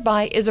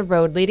 Nearby is a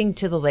road leading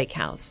to the lake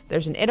house.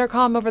 There's an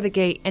intercom over the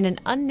gate, and an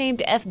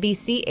unnamed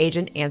FBC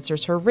agent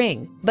answers her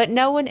ring. But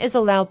no one is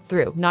allowed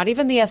through, not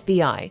even the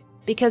FBI,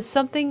 because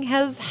something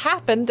has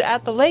happened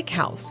at the lake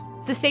house.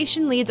 The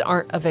station leads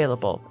aren't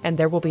available, and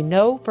there will be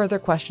no further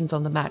questions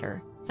on the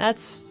matter.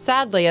 That's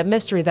sadly a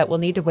mystery that will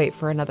need to wait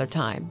for another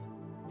time.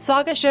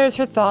 Saga shares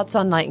her thoughts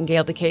on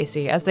Nightingale to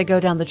Casey as they go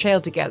down the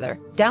trail together,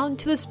 down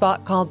to a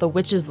spot called the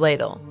Witch's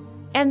Ladle.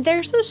 And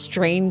there's a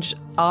strange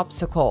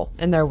obstacle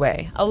in their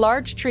way. A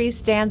large tree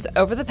stands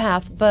over the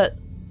path, but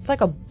it's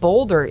like a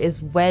boulder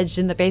is wedged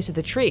in the base of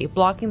the tree,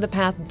 blocking the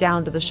path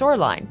down to the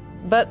shoreline.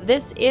 But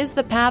this is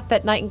the path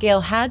that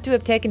Nightingale had to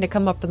have taken to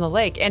come up from the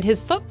lake, and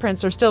his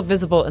footprints are still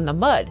visible in the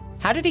mud.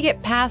 How did he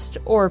get past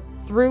or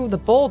through the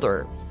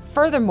boulder?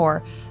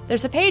 Furthermore,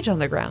 there's a page on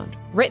the ground,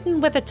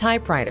 written with a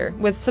typewriter,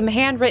 with some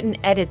handwritten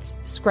edits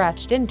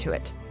scratched into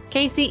it.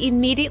 Casey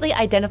immediately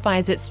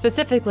identifies it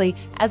specifically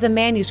as a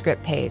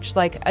manuscript page,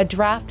 like a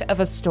draft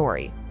of a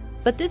story.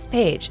 But this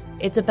page,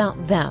 it's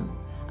about them,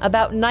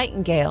 about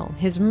Nightingale,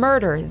 his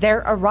murder,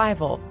 their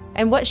arrival,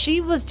 and what she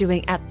was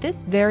doing at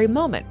this very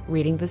moment,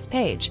 reading this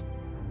page.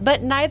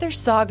 But neither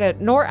Saga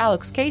nor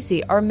Alex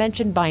Casey are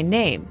mentioned by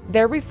name.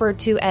 They're referred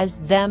to as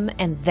them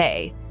and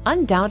they.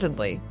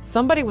 Undoubtedly,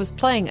 somebody was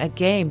playing a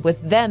game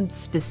with them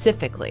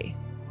specifically.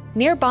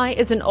 Nearby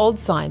is an old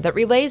sign that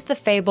relays the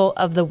fable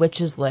of the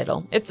Witch's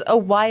Ladle. It's a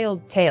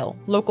wild tale,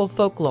 local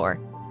folklore.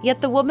 Yet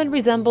the woman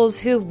resembles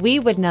who we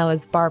would know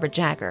as Barbara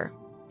Jagger.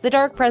 The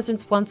dark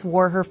presence once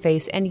wore her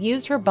face and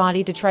used her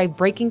body to try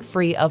breaking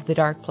free of the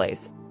dark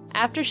place.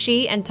 After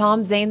she and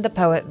Tom Zane the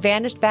poet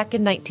vanished back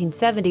in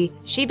 1970,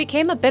 she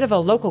became a bit of a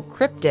local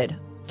cryptid.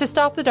 To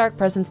stop the dark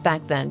presence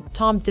back then,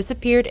 Tom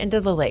disappeared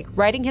into the lake,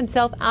 writing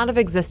himself out of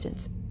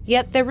existence.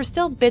 Yet there were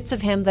still bits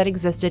of him that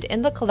existed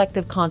in the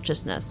collective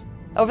consciousness.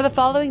 Over the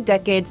following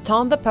decades,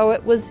 Tom the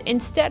poet was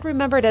instead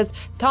remembered as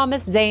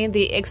Thomas Zane,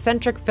 the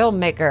eccentric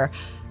filmmaker.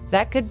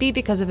 That could be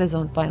because of his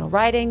own final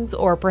writings,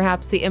 or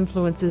perhaps the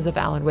influences of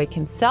Alan Wake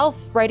himself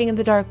writing in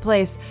the dark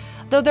place,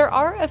 though there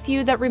are a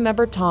few that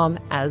remember Tom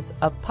as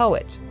a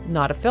poet,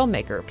 not a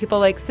filmmaker. People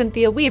like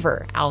Cynthia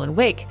Weaver, Alan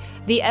Wake,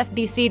 the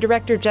FBC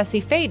director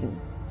Jesse Faden.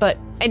 But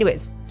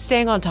anyways,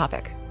 staying on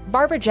topic.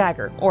 Barbara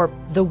Jagger, or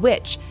the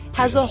Witch,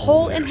 has a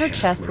hole in her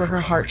chest where her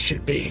heart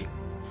should be.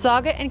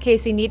 Saga and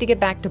Casey need to get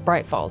back to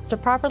Bright Falls to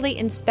properly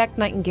inspect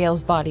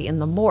Nightingale's body in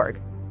the morgue.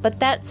 But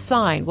that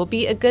sign will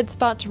be a good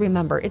spot to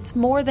remember. It's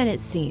more than it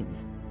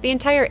seems. The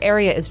entire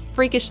area is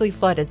freakishly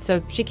flooded,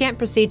 so she can't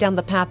proceed down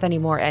the path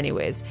anymore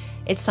anyways.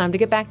 It's time to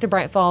get back to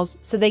Bright Falls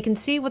so they can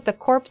see what the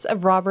corpse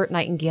of Robert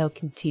Nightingale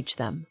can teach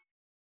them.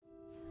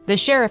 The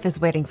sheriff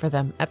is waiting for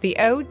them at the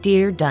Oh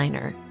Dear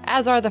Diner,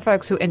 as are the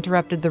folks who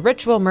interrupted the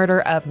ritual murder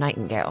of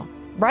Nightingale.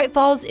 Bright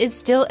Falls is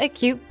still a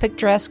cute,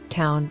 picturesque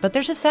town, but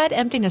there's a sad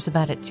emptiness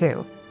about it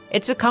too.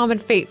 It's a common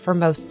fate for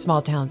most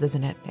small towns,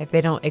 isn't it? If they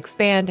don't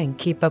expand and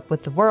keep up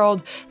with the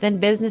world, then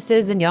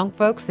businesses and young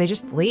folks, they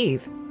just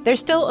leave. There's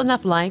still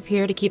enough life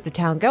here to keep the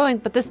town going,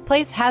 but this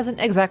place hasn't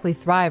exactly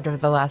thrived over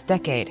the last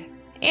decade.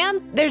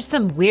 And there's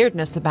some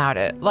weirdness about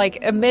it.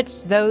 Like,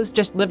 amidst those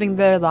just living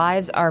their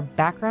lives are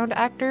background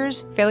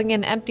actors filling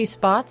in empty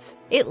spots.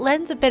 It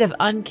lends a bit of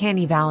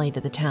uncanny valley to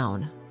the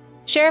town.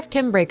 Sheriff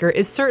Tim Breaker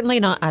is certainly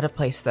not out of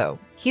place, though.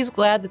 He's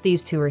glad that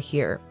these two are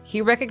here.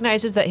 He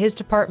recognizes that his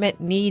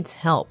department needs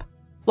help.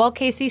 While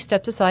Casey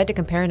steps aside to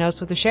compare notes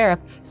with the sheriff,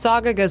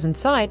 Saga goes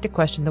inside to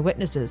question the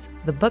witnesses,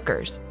 the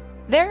Bookers.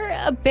 They're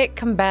a bit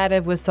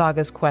combative with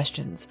Saga's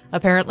questions.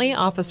 Apparently,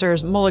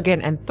 officers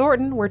Mulligan and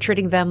Thornton were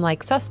treating them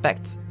like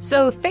suspects,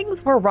 so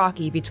things were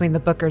rocky between the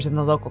Bookers and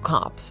the local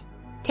cops.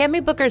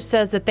 Tammy Booker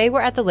says that they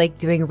were at the lake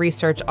doing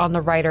research on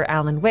the writer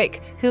Alan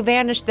Wake, who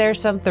vanished there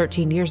some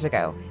 13 years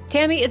ago.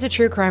 Tammy is a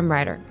true crime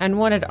writer and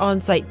wanted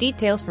on-site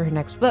details for her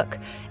next book.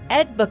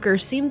 Ed Booker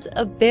seems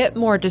a bit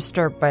more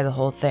disturbed by the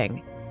whole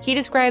thing. He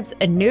describes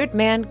a nude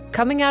man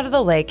coming out of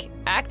the lake,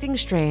 acting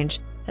strange,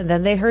 and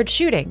then they heard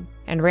shooting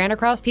and ran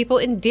across people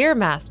in deer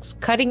masks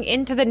cutting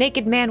into the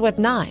naked man with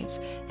knives.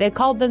 They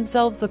called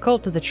themselves the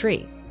Cult of the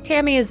Tree.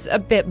 Tammy is a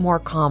bit more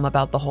calm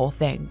about the whole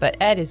thing, but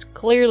Ed is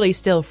clearly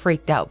still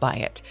freaked out by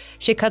it.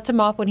 She cuts him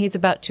off when he's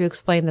about to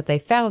explain that they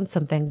found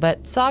something,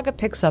 but Saga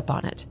picks up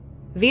on it.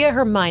 Via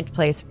her mind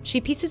place,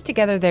 she pieces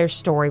together their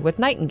story with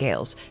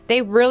Nightingales.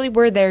 They really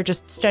were there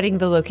just studying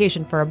the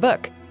location for a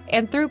book,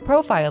 and through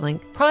profiling,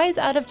 pries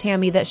out of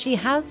Tammy that she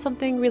has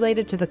something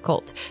related to the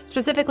cult,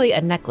 specifically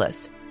a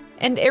necklace.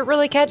 And it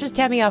really catches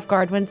Tammy off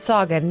guard when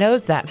Saga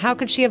knows that. How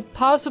could she have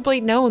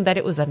possibly known that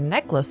it was a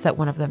necklace that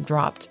one of them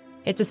dropped?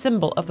 It's a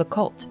symbol of the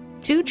cult.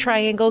 Two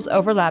triangles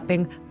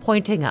overlapping,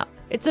 pointing up.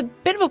 It's a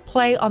bit of a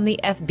play on the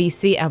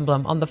FBC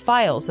emblem on the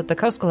files that the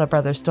Koskela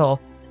brothers stole.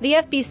 The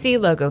FBC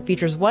logo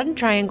features one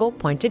triangle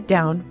pointed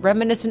down,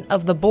 reminiscent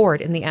of the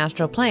board in the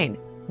astral plane.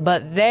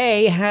 But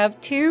they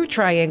have two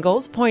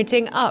triangles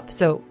pointing up,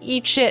 so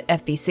eat shit,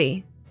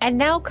 FBC. And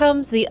now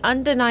comes the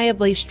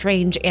undeniably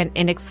strange and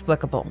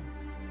inexplicable.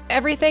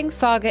 Everything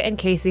Saga and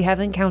Casey have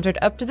encountered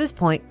up to this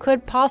point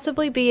could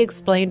possibly be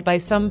explained by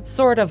some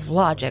sort of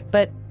logic,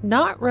 but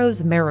not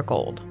Rose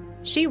Marigold.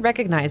 She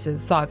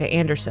recognizes Saga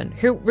Anderson,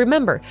 who,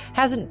 remember,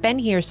 hasn't been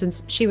here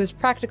since she was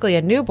practically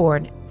a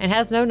newborn and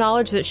has no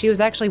knowledge that she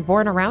was actually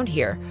born around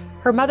here.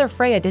 Her mother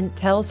Freya didn't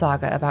tell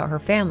Saga about her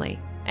family.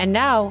 And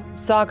now,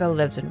 Saga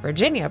lives in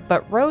Virginia,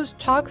 but Rose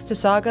talks to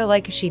Saga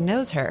like she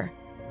knows her.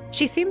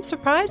 She seems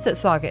surprised that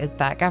Saga is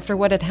back after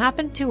what had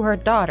happened to her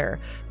daughter.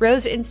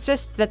 Rose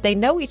insists that they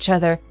know each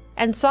other,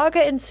 and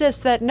Saga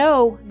insists that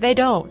no, they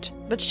don't.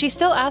 But she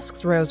still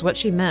asks Rose what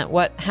she meant,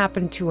 what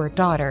happened to her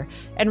daughter,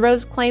 and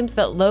Rose claims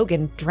that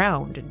Logan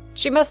drowned.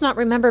 She must not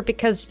remember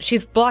because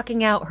she's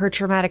blocking out her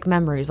traumatic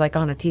memories like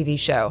on a TV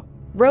show.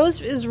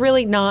 Rose is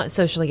really not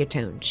socially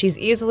attuned. She's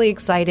easily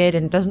excited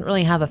and doesn't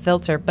really have a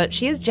filter, but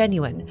she is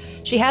genuine.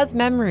 She has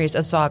memories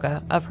of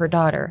Saga, of her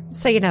daughter.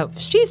 So,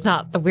 she's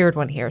not the weird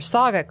one here.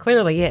 Saga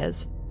clearly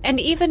is. And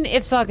even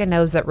if Saga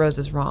knows that Rose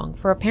is wrong,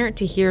 for a parent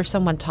to hear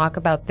someone talk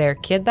about their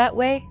kid that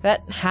way,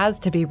 that has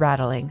to be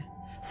rattling.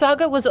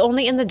 Saga was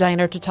only in the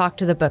diner to talk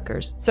to the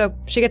Bookers, so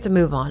she gets a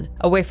move on,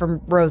 away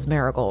from Rose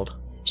Marigold.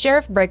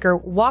 Sheriff Breaker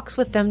walks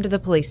with them to the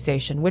police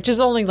station, which is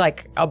only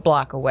like a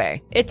block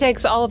away. It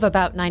takes all of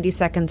about 90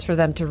 seconds for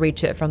them to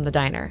reach it from the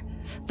diner.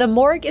 The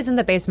morgue is in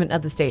the basement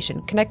of the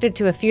station, connected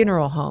to a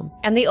funeral home,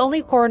 and the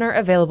only coroner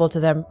available to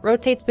them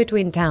rotates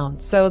between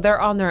towns, so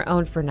they're on their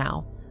own for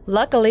now.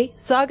 Luckily,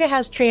 Saga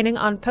has training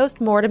on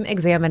post-mortem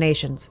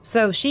examinations,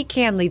 so she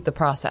can lead the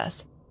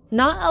process.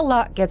 Not a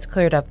lot gets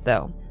cleared up,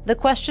 though. The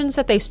questions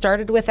that they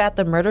started with at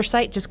the murder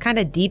site just kind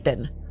of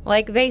deepen.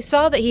 Like, they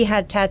saw that he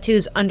had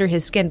tattoos under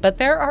his skin, but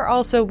there are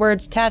also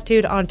words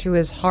tattooed onto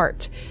his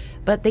heart.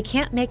 But they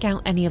can't make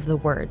out any of the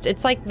words.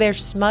 It's like they're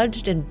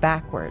smudged and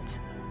backwards.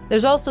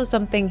 There's also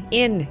something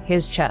in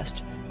his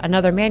chest,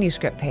 another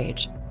manuscript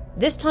page.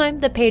 This time,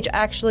 the page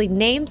actually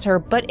names her,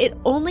 but it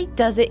only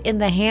does it in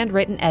the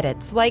handwritten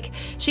edits, like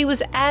she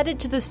was added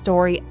to the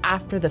story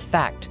after the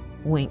fact.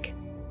 Wink.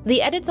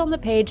 The edits on the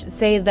page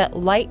say that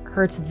light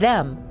hurts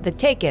them, the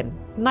Taken,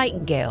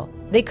 Nightingale,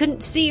 They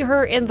couldn't see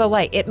her in the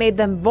light. It made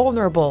them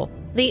vulnerable.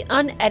 The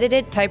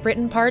unedited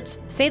typewritten parts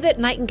say that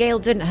Nightingale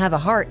didn't have a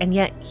heart, and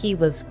yet he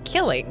was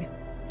killing.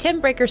 Tim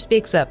Breaker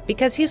speaks up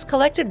because he's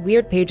collected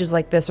weird pages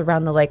like this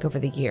around the lake over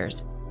the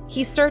years.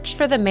 He searched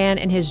for the man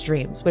in his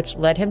dreams, which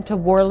led him to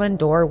Warland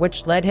Door,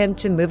 which led him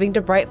to moving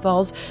to Bright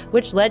Falls,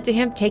 which led to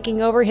him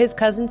taking over his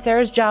cousin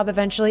Sarah's job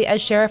eventually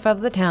as sheriff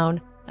of the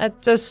town.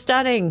 A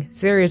stunning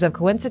series of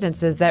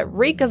coincidences that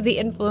reek of the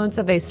influence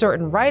of a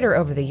certain writer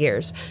over the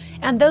years,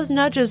 and those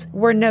nudges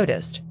were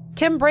noticed.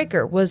 Tim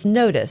Breaker was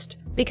noticed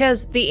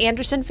because the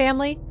Anderson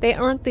family, they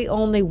aren't the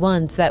only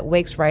ones that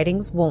Wake's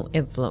writings won't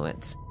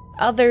influence.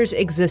 Others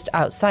exist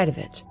outside of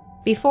it.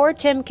 Before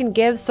Tim can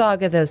give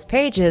Saga those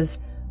pages,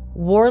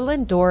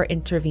 Warland Door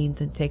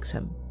intervenes and takes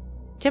him.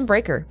 Tim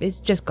Breaker is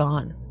just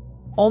gone.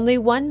 Only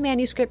one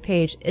manuscript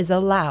page is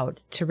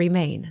allowed to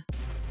remain.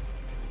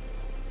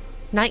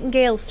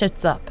 Nightingale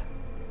sits up.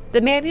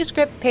 The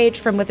manuscript page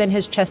from within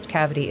his chest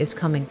cavity is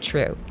coming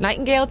true.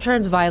 Nightingale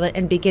turns violent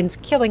and begins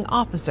killing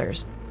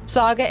officers.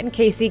 Saga and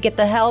Casey get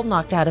the hell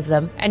knocked out of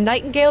them, and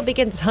Nightingale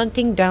begins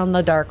hunting down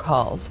the dark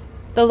halls.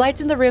 The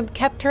lights in the room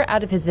kept her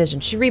out of his vision.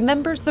 She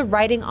remembers the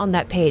writing on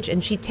that page,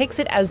 and she takes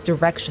it as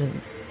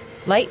directions.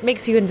 Light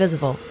makes you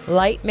invisible.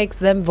 Light makes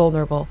them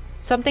vulnerable.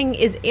 Something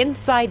is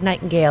inside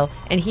Nightingale,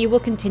 and he will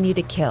continue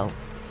to kill.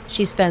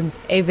 She spends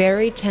a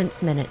very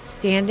tense minute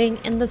standing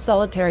in the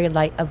solitary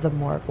light of the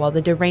morgue while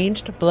the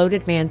deranged,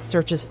 bloated man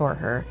searches for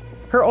her.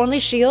 Her only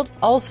shield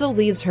also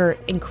leaves her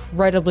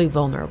incredibly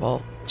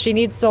vulnerable. She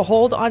needs to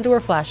hold onto her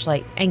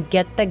flashlight and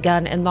get the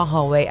gun in the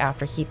hallway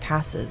after he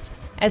passes.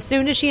 As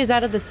soon as she is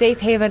out of the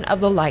safe haven of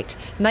the light,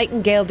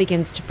 Nightingale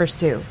begins to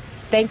pursue.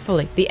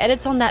 Thankfully, the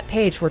edits on that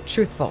page were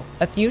truthful.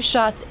 A few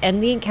shots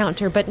end the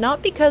encounter, but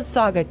not because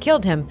Saga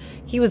killed him.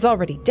 He was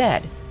already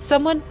dead.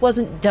 Someone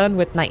wasn't done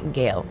with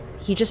Nightingale.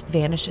 He just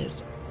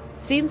vanishes.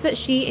 Seems that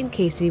she and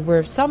Casey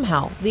were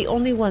somehow the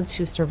only ones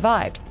who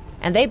survived,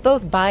 and they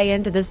both buy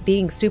into this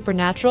being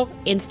supernatural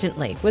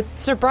instantly, with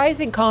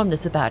surprising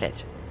calmness about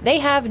it. They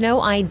have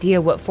no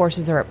idea what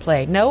forces are at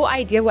play, no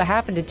idea what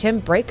happened to Tim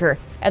Breaker,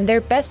 and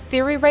their best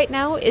theory right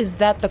now is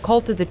that the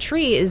Cult of the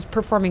Tree is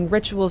performing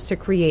rituals to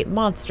create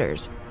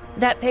monsters.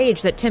 That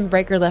page that Tim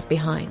Breaker left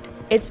behind,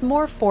 it's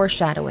more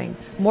foreshadowing,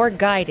 more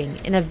guiding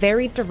in a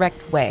very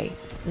direct way.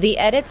 The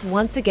edits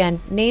once again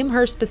name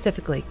her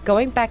specifically,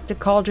 going back to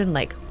Cauldron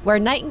Lake, where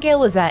Nightingale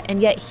was at,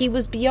 and yet he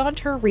was beyond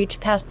her reach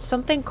past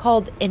something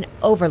called an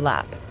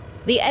overlap.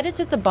 The edits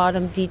at the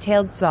bottom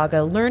detailed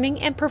Saga learning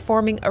and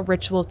performing a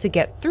ritual to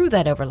get through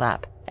that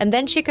overlap, and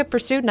then she could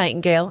pursue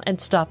Nightingale and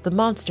stop the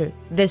monster,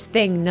 this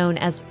thing known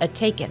as a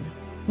Taken.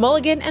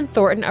 Mulligan and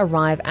Thornton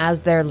arrive as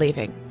they're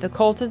leaving. The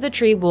Cult of the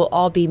Tree will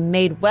all be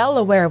made well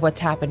aware of what's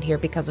happened here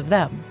because of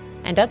them.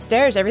 And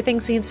upstairs, everything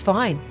seems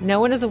fine. No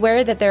one is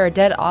aware that there are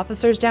dead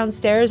officers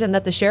downstairs and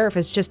that the sheriff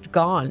is just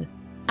gone.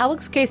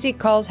 Alex Casey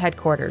calls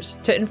headquarters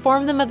to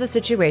inform them of the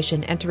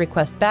situation and to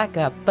request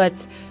backup,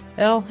 but,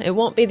 well, it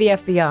won't be the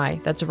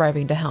FBI that's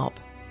arriving to help.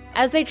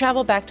 As they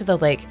travel back to the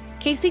lake,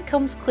 Casey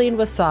comes clean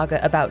with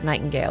Saga about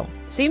Nightingale.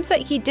 Seems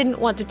that he didn't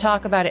want to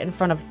talk about it in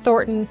front of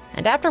Thornton,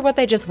 and after what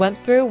they just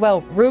went through,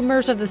 well,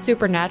 rumors of the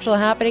supernatural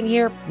happening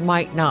here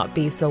might not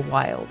be so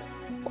wild.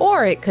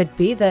 Or it could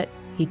be that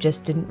he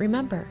just didn't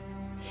remember.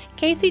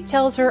 Casey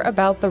tells her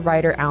about the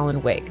writer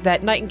Alan Wake,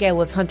 that Nightingale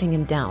was hunting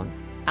him down.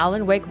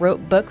 Alan Wake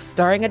wrote books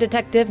starring a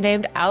detective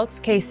named Alex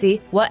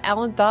Casey. What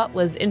Alan thought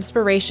was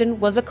inspiration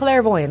was a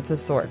clairvoyance of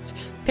sorts,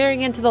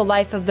 peering into the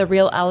life of the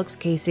real Alex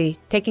Casey,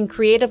 taking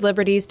creative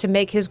liberties to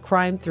make his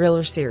crime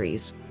thriller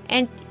series.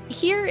 And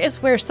here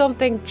is where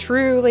something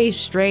truly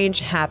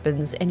strange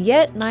happens, and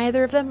yet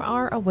neither of them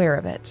are aware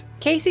of it.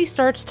 Casey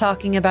starts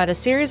talking about a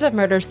series of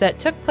murders that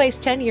took place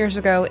 10 years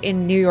ago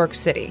in New York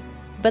City.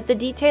 But the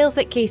details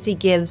that Casey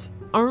gives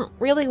aren't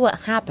really what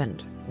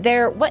happened.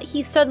 They're what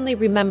he suddenly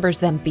remembers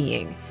them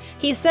being.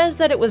 He says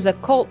that it was a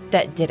cult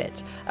that did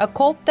it, a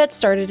cult that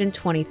started in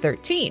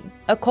 2013,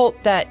 a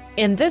cult that,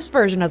 in this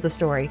version of the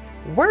story,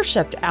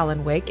 worshipped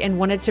Alan Wake and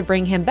wanted to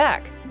bring him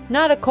back,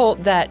 not a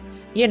cult that,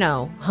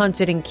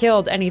 hunted and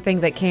killed anything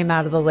that came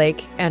out of the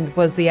lake and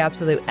was the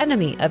absolute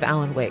enemy of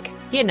Alan Wake.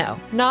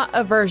 Not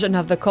a version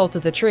of the Cult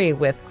of the Tree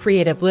with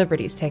creative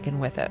liberties taken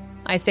with it.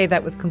 I say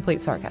that with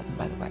complete sarcasm,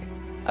 by the way.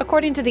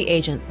 According to the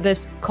agent,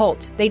 this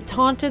cult, they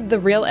taunted the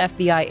real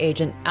FBI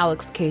agent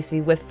Alex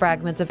Casey with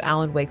fragments of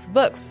Alan Wake's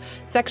books,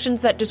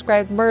 sections that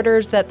described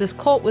murders that this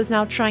cult was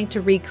now trying to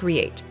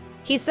recreate.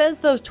 He says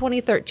those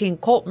 2013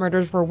 cult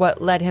murders were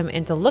what led him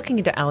into looking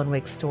into Alan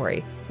Wake's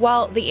story.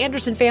 While the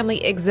Anderson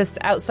family exists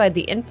outside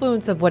the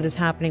influence of what is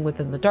happening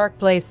within the dark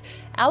place,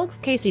 Alex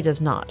Casey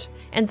does not,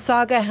 and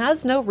Saga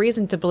has no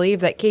reason to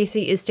believe that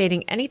Casey is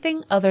stating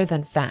anything other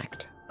than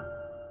fact.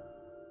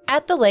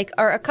 At the lake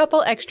are a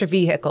couple extra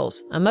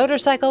vehicles, a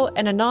motorcycle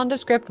and a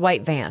nondescript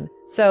white van,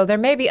 so there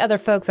may be other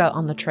folks out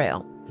on the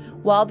trail.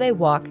 While they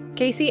walk,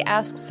 Casey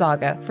asks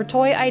Saga for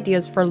toy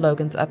ideas for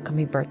Logan's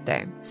upcoming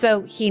birthday.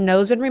 So he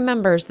knows and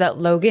remembers that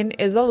Logan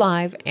is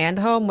alive and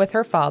home with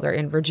her father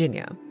in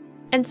Virginia.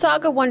 And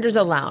Saga wonders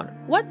aloud,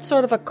 what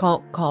sort of a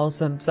cult calls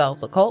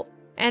themselves a cult?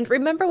 And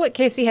remember what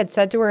Casey had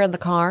said to her in the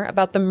car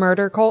about the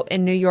murder cult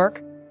in New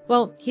York?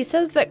 Well, he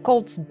says that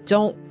cults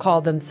don't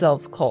call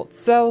themselves cults,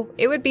 so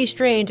it would be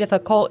strange if a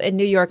cult in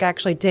New York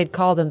actually did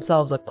call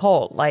themselves a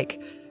cult,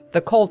 like the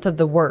cult of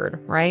the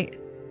word, right?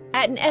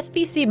 At an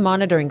FBC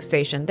monitoring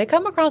station, they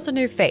come across a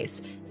new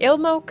face,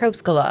 Ilmo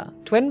Koskela,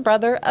 twin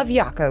brother of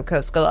Jaakko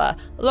Koskela,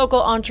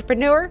 local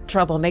entrepreneur,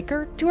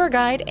 troublemaker, tour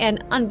guide,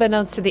 and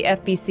unbeknownst to the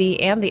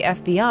FBC and the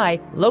FBI,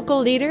 local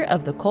leader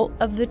of the Cult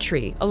of the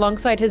Tree,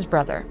 alongside his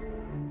brother.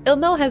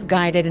 Ilmo has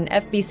guided an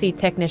FBC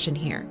technician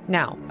here.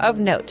 Now, of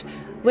note,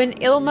 when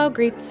Ilmo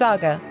greets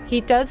Saga,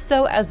 he does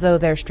so as though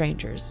they're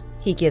strangers.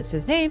 He gives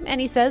his name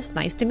and he says,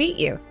 "Nice to meet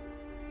you."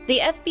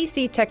 The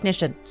FBC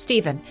technician,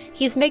 Steven,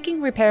 he's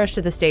making repairs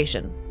to the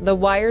station. The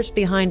wires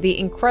behind the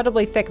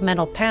incredibly thick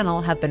metal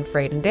panel have been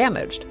frayed and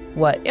damaged.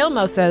 What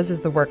Ilmo says is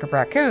the work of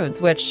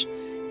raccoons, which,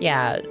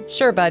 yeah,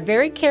 sure bud,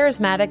 very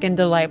charismatic and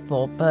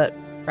delightful, but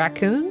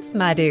raccoons,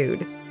 my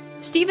dude?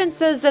 Steven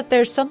says that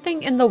there's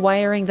something in the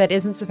wiring that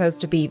isn't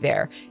supposed to be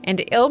there, and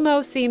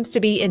Ilmo seems to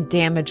be in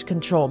damage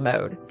control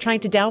mode, trying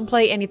to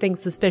downplay anything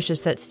suspicious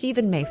that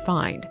Steven may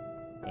find.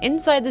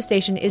 Inside the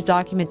station is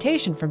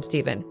documentation from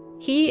Steven.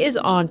 He is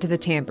on to the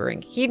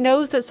tampering. He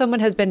knows that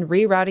someone has been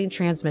rerouting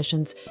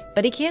transmissions,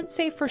 but he can't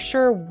say for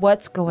sure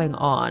what's going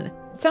on.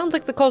 It sounds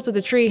like the Cult of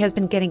the Tree has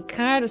been getting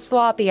kind of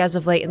sloppy as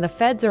of late, and the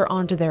feds are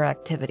onto their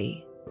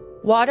activity.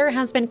 Water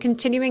has been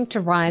continuing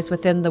to rise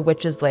within the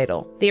Witch's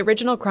Ladle. The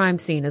original crime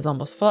scene is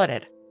almost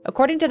flooded.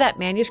 According to that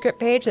manuscript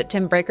page that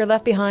Tim Breaker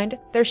left behind,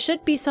 there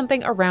should be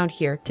something around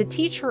here to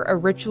teach her a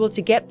ritual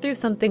to get through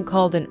something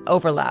called an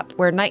overlap,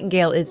 where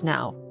Nightingale is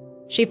now.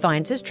 She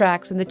finds his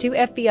tracks, and the two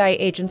FBI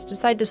agents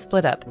decide to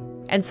split up,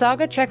 and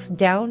Saga treks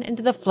down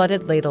into the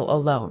flooded ladle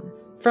alone.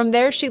 From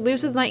there, she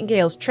loses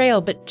Nightingale's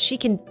trail, but she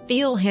can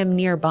feel him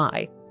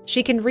nearby.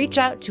 She can reach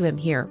out to him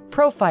here,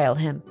 profile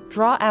him,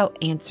 draw out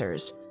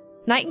answers.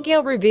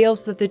 Nightingale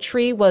reveals that the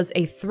tree was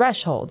a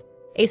threshold,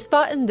 a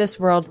spot in this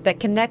world that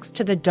connects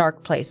to the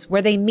dark place,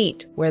 where they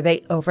meet, where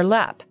they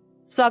overlap.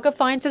 Saga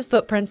finds his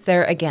footprints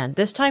there again,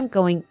 this time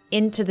going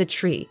into the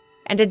tree,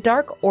 and a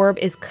dark orb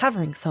is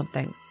covering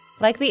something.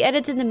 Like the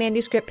edits in the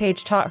manuscript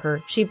page taught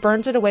her, she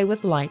burns it away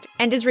with light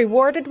and is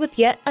rewarded with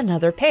yet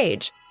another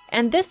page.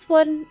 And this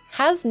one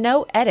has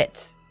no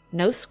edits,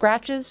 no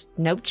scratches,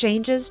 no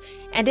changes,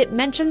 and it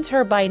mentions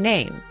her by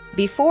name.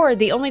 Before,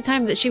 the only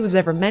time that she was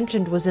ever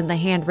mentioned was in the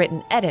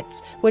handwritten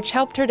edits, which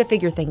helped her to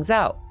figure things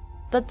out.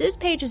 But this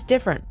page is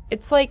different.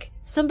 It's like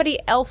somebody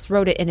else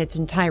wrote it in its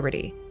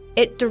entirety.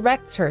 It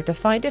directs her to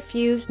find a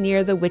fuse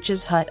near the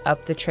witch's hut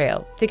up the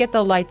trail to get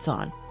the lights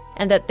on,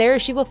 and that there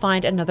she will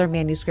find another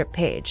manuscript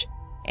page.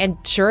 And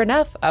sure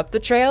enough, up the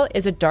trail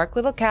is a dark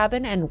little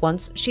cabin, and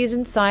once she's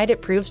inside,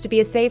 it proves to be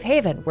a safe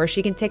haven where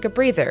she can take a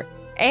breather.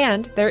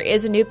 And there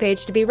is a new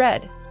page to be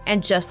read.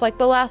 And just like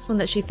the last one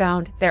that she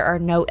found, there are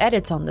no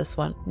edits on this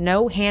one,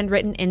 no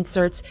handwritten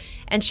inserts,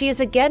 and she is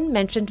again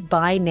mentioned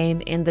by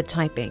name in the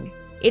typing.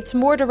 It's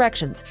more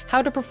directions,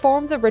 how to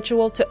perform the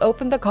ritual to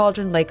open the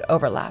Cauldron Lake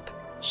overlap.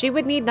 She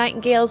would need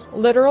Nightingale's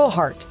literal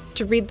heart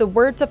to read the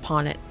words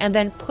upon it and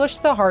then push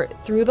the heart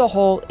through the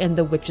hole in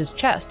the witch's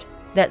chest,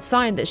 that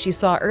sign that she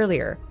saw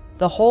earlier,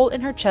 the hole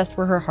in her chest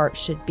where her heart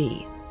should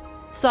be.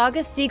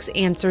 Saga seeks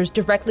answers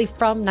directly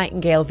from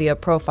Nightingale via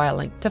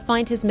profiling to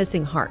find his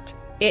missing heart.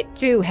 It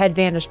too had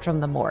vanished from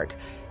the morgue.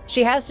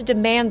 She has to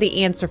demand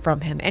the answer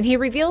from him, and he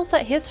reveals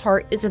that his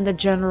heart is in the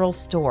general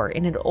store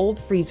in an old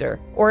freezer,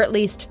 or at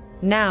least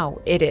now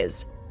it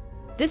is.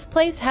 This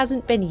place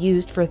hasn't been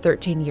used for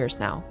 13 years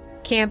now.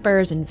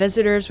 Campers and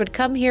visitors would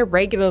come here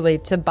regularly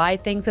to buy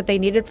things that they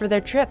needed for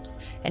their trips,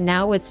 and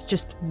now it's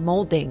just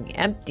molding,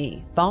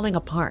 empty, falling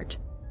apart.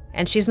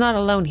 And she's not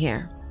alone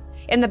here.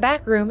 In the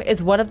back room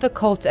is one of the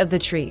Cult of the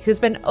Tree, who's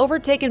been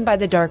overtaken by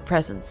the Dark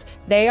Presence.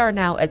 They are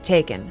now a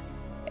Taken.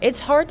 It's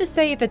hard to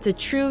say if it's a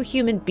true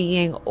human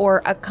being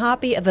or a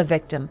copy of a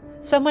victim,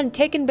 someone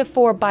taken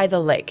before by the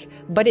lake,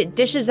 but it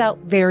dishes out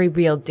very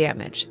real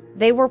damage.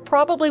 They were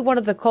probably one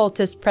of the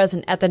cultists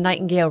present at the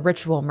Nightingale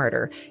ritual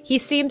murder. He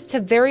seems to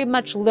very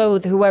much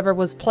loathe whoever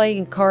was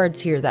playing cards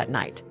here that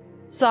night.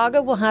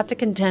 Saga will have to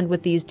contend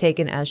with these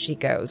Taken as she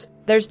goes.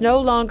 There's no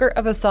longer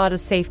a facade of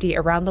safety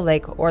around the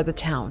lake or the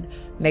town.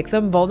 Make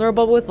them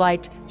vulnerable with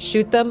light,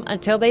 shoot them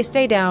until they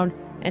stay down,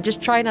 and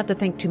just try not to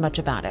think too much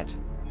about it.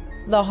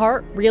 The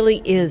heart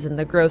really is in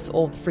the gross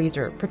old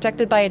freezer,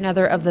 protected by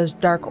another of those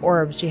dark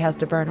orbs she has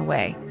to burn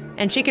away.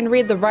 And she can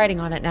read the writing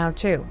on it now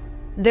too.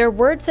 They're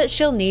words that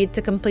she'll need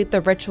to complete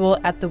the ritual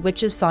at the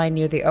witch's sign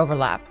near the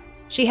overlap.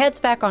 She heads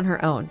back on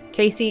her own.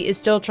 Casey is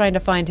still trying to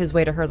find his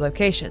way to her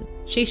location.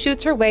 She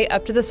shoots her way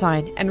up to the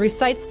sign and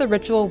recites the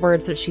ritual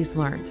words that she's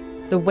learned.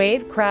 The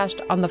wave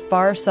crashed on the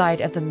far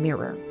side of the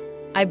mirror.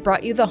 I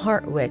brought you the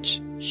heart, witch.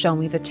 Show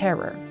me the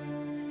terror.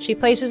 She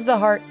places the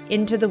heart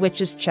into the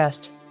witch's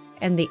chest,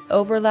 and the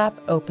overlap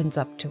opens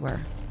up to her.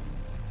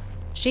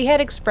 She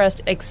had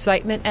expressed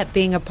excitement at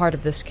being a part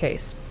of this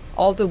case.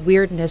 All the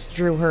weirdness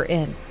drew her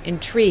in,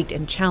 intrigued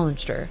and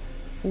challenged her.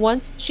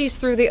 Once she's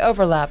through the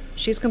overlap,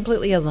 she's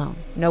completely alone,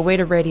 no way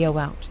to radio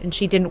out, and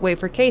she didn't wait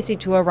for Casey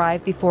to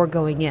arrive before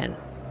going in.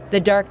 The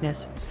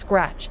darkness,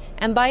 Scratch,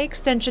 and by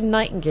extension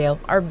Nightingale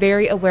are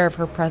very aware of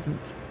her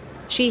presence.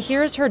 She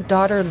hears her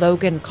daughter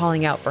Logan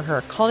calling out for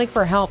her, calling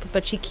for help,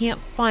 but she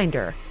can't find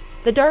her.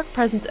 The dark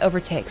presence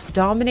overtakes,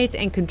 dominates,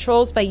 and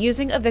controls by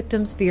using a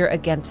victim's fear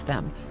against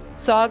them.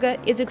 Saga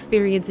is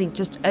experiencing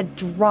just a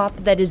drop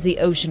that is the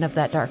ocean of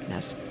that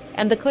darkness,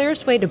 and the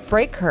clearest way to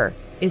break her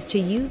is to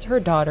use her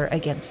daughter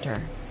against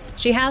her.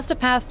 She has to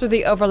pass through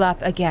the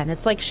overlap again.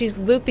 It's like she's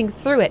looping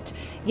through it,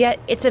 yet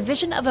it's a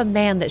vision of a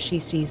man that she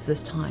sees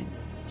this time.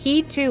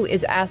 He too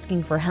is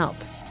asking for help.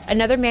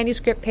 Another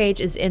manuscript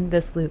page is in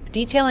this loop,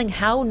 detailing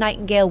how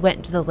Nightingale went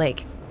into the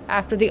lake.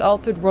 After the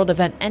Altered World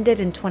event ended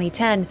in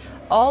 2010,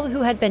 all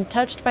who had been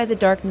touched by the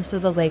darkness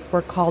of the lake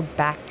were called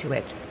back to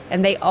it,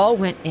 and they all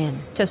went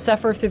in to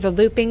suffer through the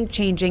looping,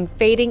 changing,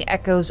 fading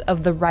echoes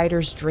of the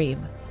writer's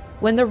dream.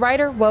 When the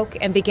writer woke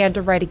and began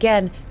to write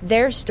again,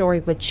 their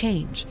story would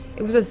change.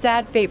 It was a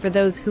sad fate for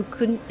those who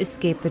couldn't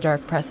escape the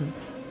dark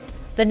presence.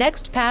 The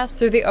next pass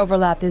through the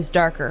overlap is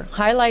darker,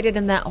 highlighted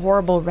in that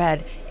horrible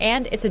red,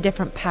 and it's a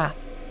different path.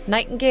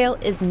 Nightingale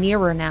is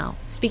nearer now,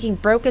 speaking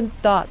broken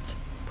thoughts,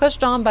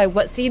 pushed on by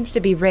what seems to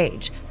be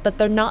rage, but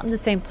they're not in the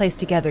same place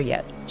together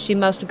yet. She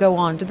must go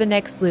on to the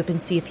next loop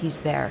and see if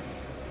he's there.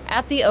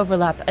 At the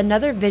overlap,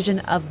 another vision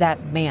of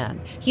that man.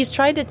 He's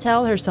trying to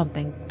tell her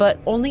something, but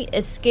only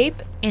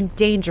escape and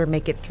danger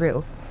make it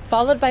through,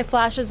 followed by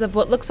flashes of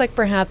what looks like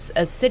perhaps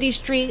a city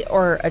street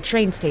or a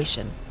train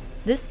station.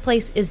 This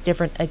place is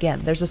different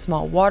again. There's a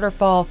small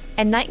waterfall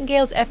and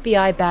Nightingale's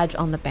FBI badge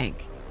on the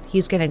bank.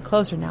 He's getting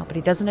closer now, but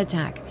he doesn't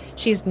attack.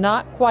 She's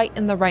not quite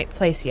in the right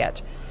place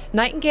yet.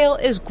 Nightingale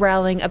is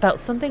growling about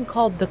something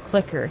called the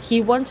clicker.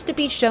 He wants to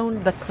be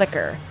shown the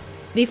clicker.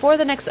 Before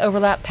the next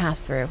overlap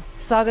pass-through,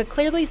 Saga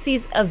clearly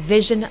sees a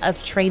vision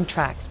of train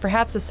tracks,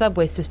 perhaps a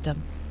subway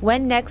system.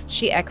 When next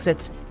she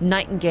exits,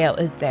 Nightingale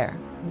is there.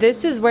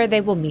 This is where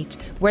they will meet,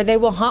 where they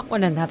will haunt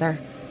one another.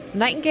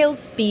 Nightingale's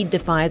speed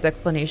defies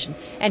explanation,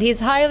 and he's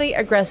highly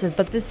aggressive,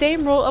 but the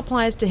same rule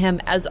applies to him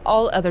as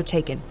all other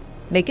Taken.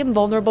 Make him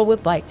vulnerable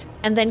with light,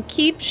 and then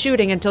keep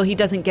shooting until he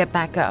doesn't get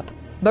back up.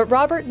 But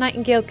Robert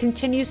Nightingale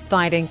continues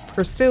fighting,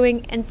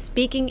 pursuing, and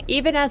speaking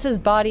even as his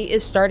body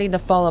is starting to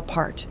fall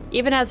apart,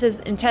 even as his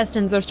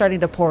intestines are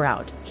starting to pour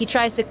out. He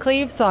tries to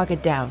cleave Saga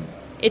down.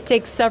 It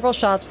takes several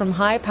shots from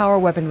high-power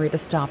weaponry to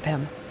stop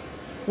him.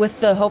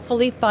 With the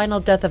hopefully final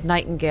death of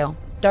Nightingale,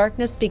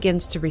 darkness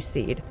begins to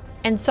recede,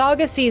 and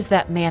Saga sees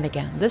that man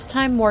again, this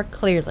time more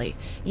clearly,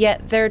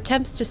 yet their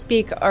attempts to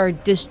speak are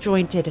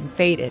disjointed and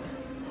faded.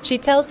 She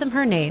tells him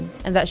her name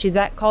and that she's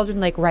at Cauldron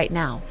Lake right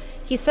now.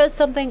 He says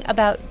something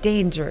about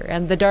danger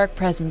and the dark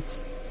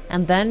presence,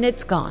 and then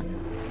it's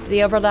gone.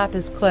 The overlap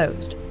is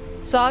closed.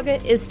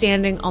 Saga is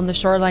standing on the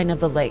shoreline of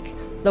the lake.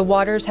 The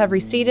waters have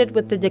receded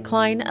with the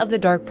decline of the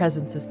dark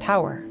presence's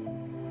power.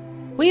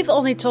 We've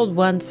only told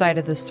one side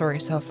of this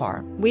story so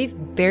far. We've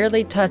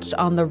barely touched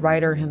on the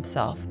writer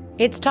himself.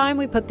 It's time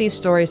we put these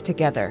stories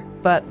together,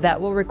 but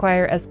that will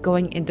require us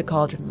going into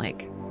Cauldron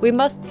Lake. We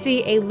must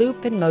see a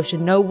loop in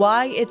motion, know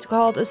why it's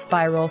called a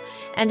spiral,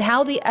 and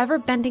how the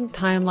ever-bending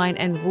timeline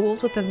and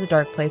rules within the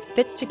Dark Place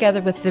fits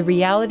together with the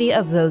reality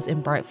of those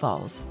in Bright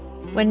Falls.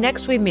 When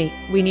next we meet,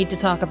 we need to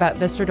talk about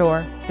Mr.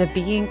 Door, the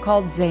being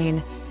called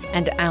Zane,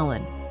 and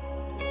Alan.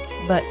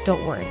 But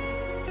don't worry,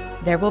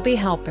 there will be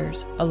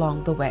helpers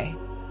along the way.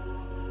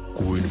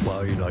 Kuin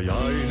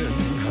painajainen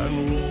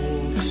hän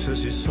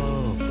luoksesi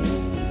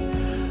saapuu,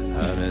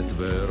 hänet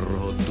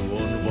verhot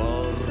tuon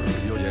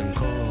varjojen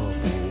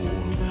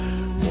kaapuun,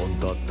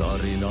 monta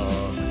tarinaa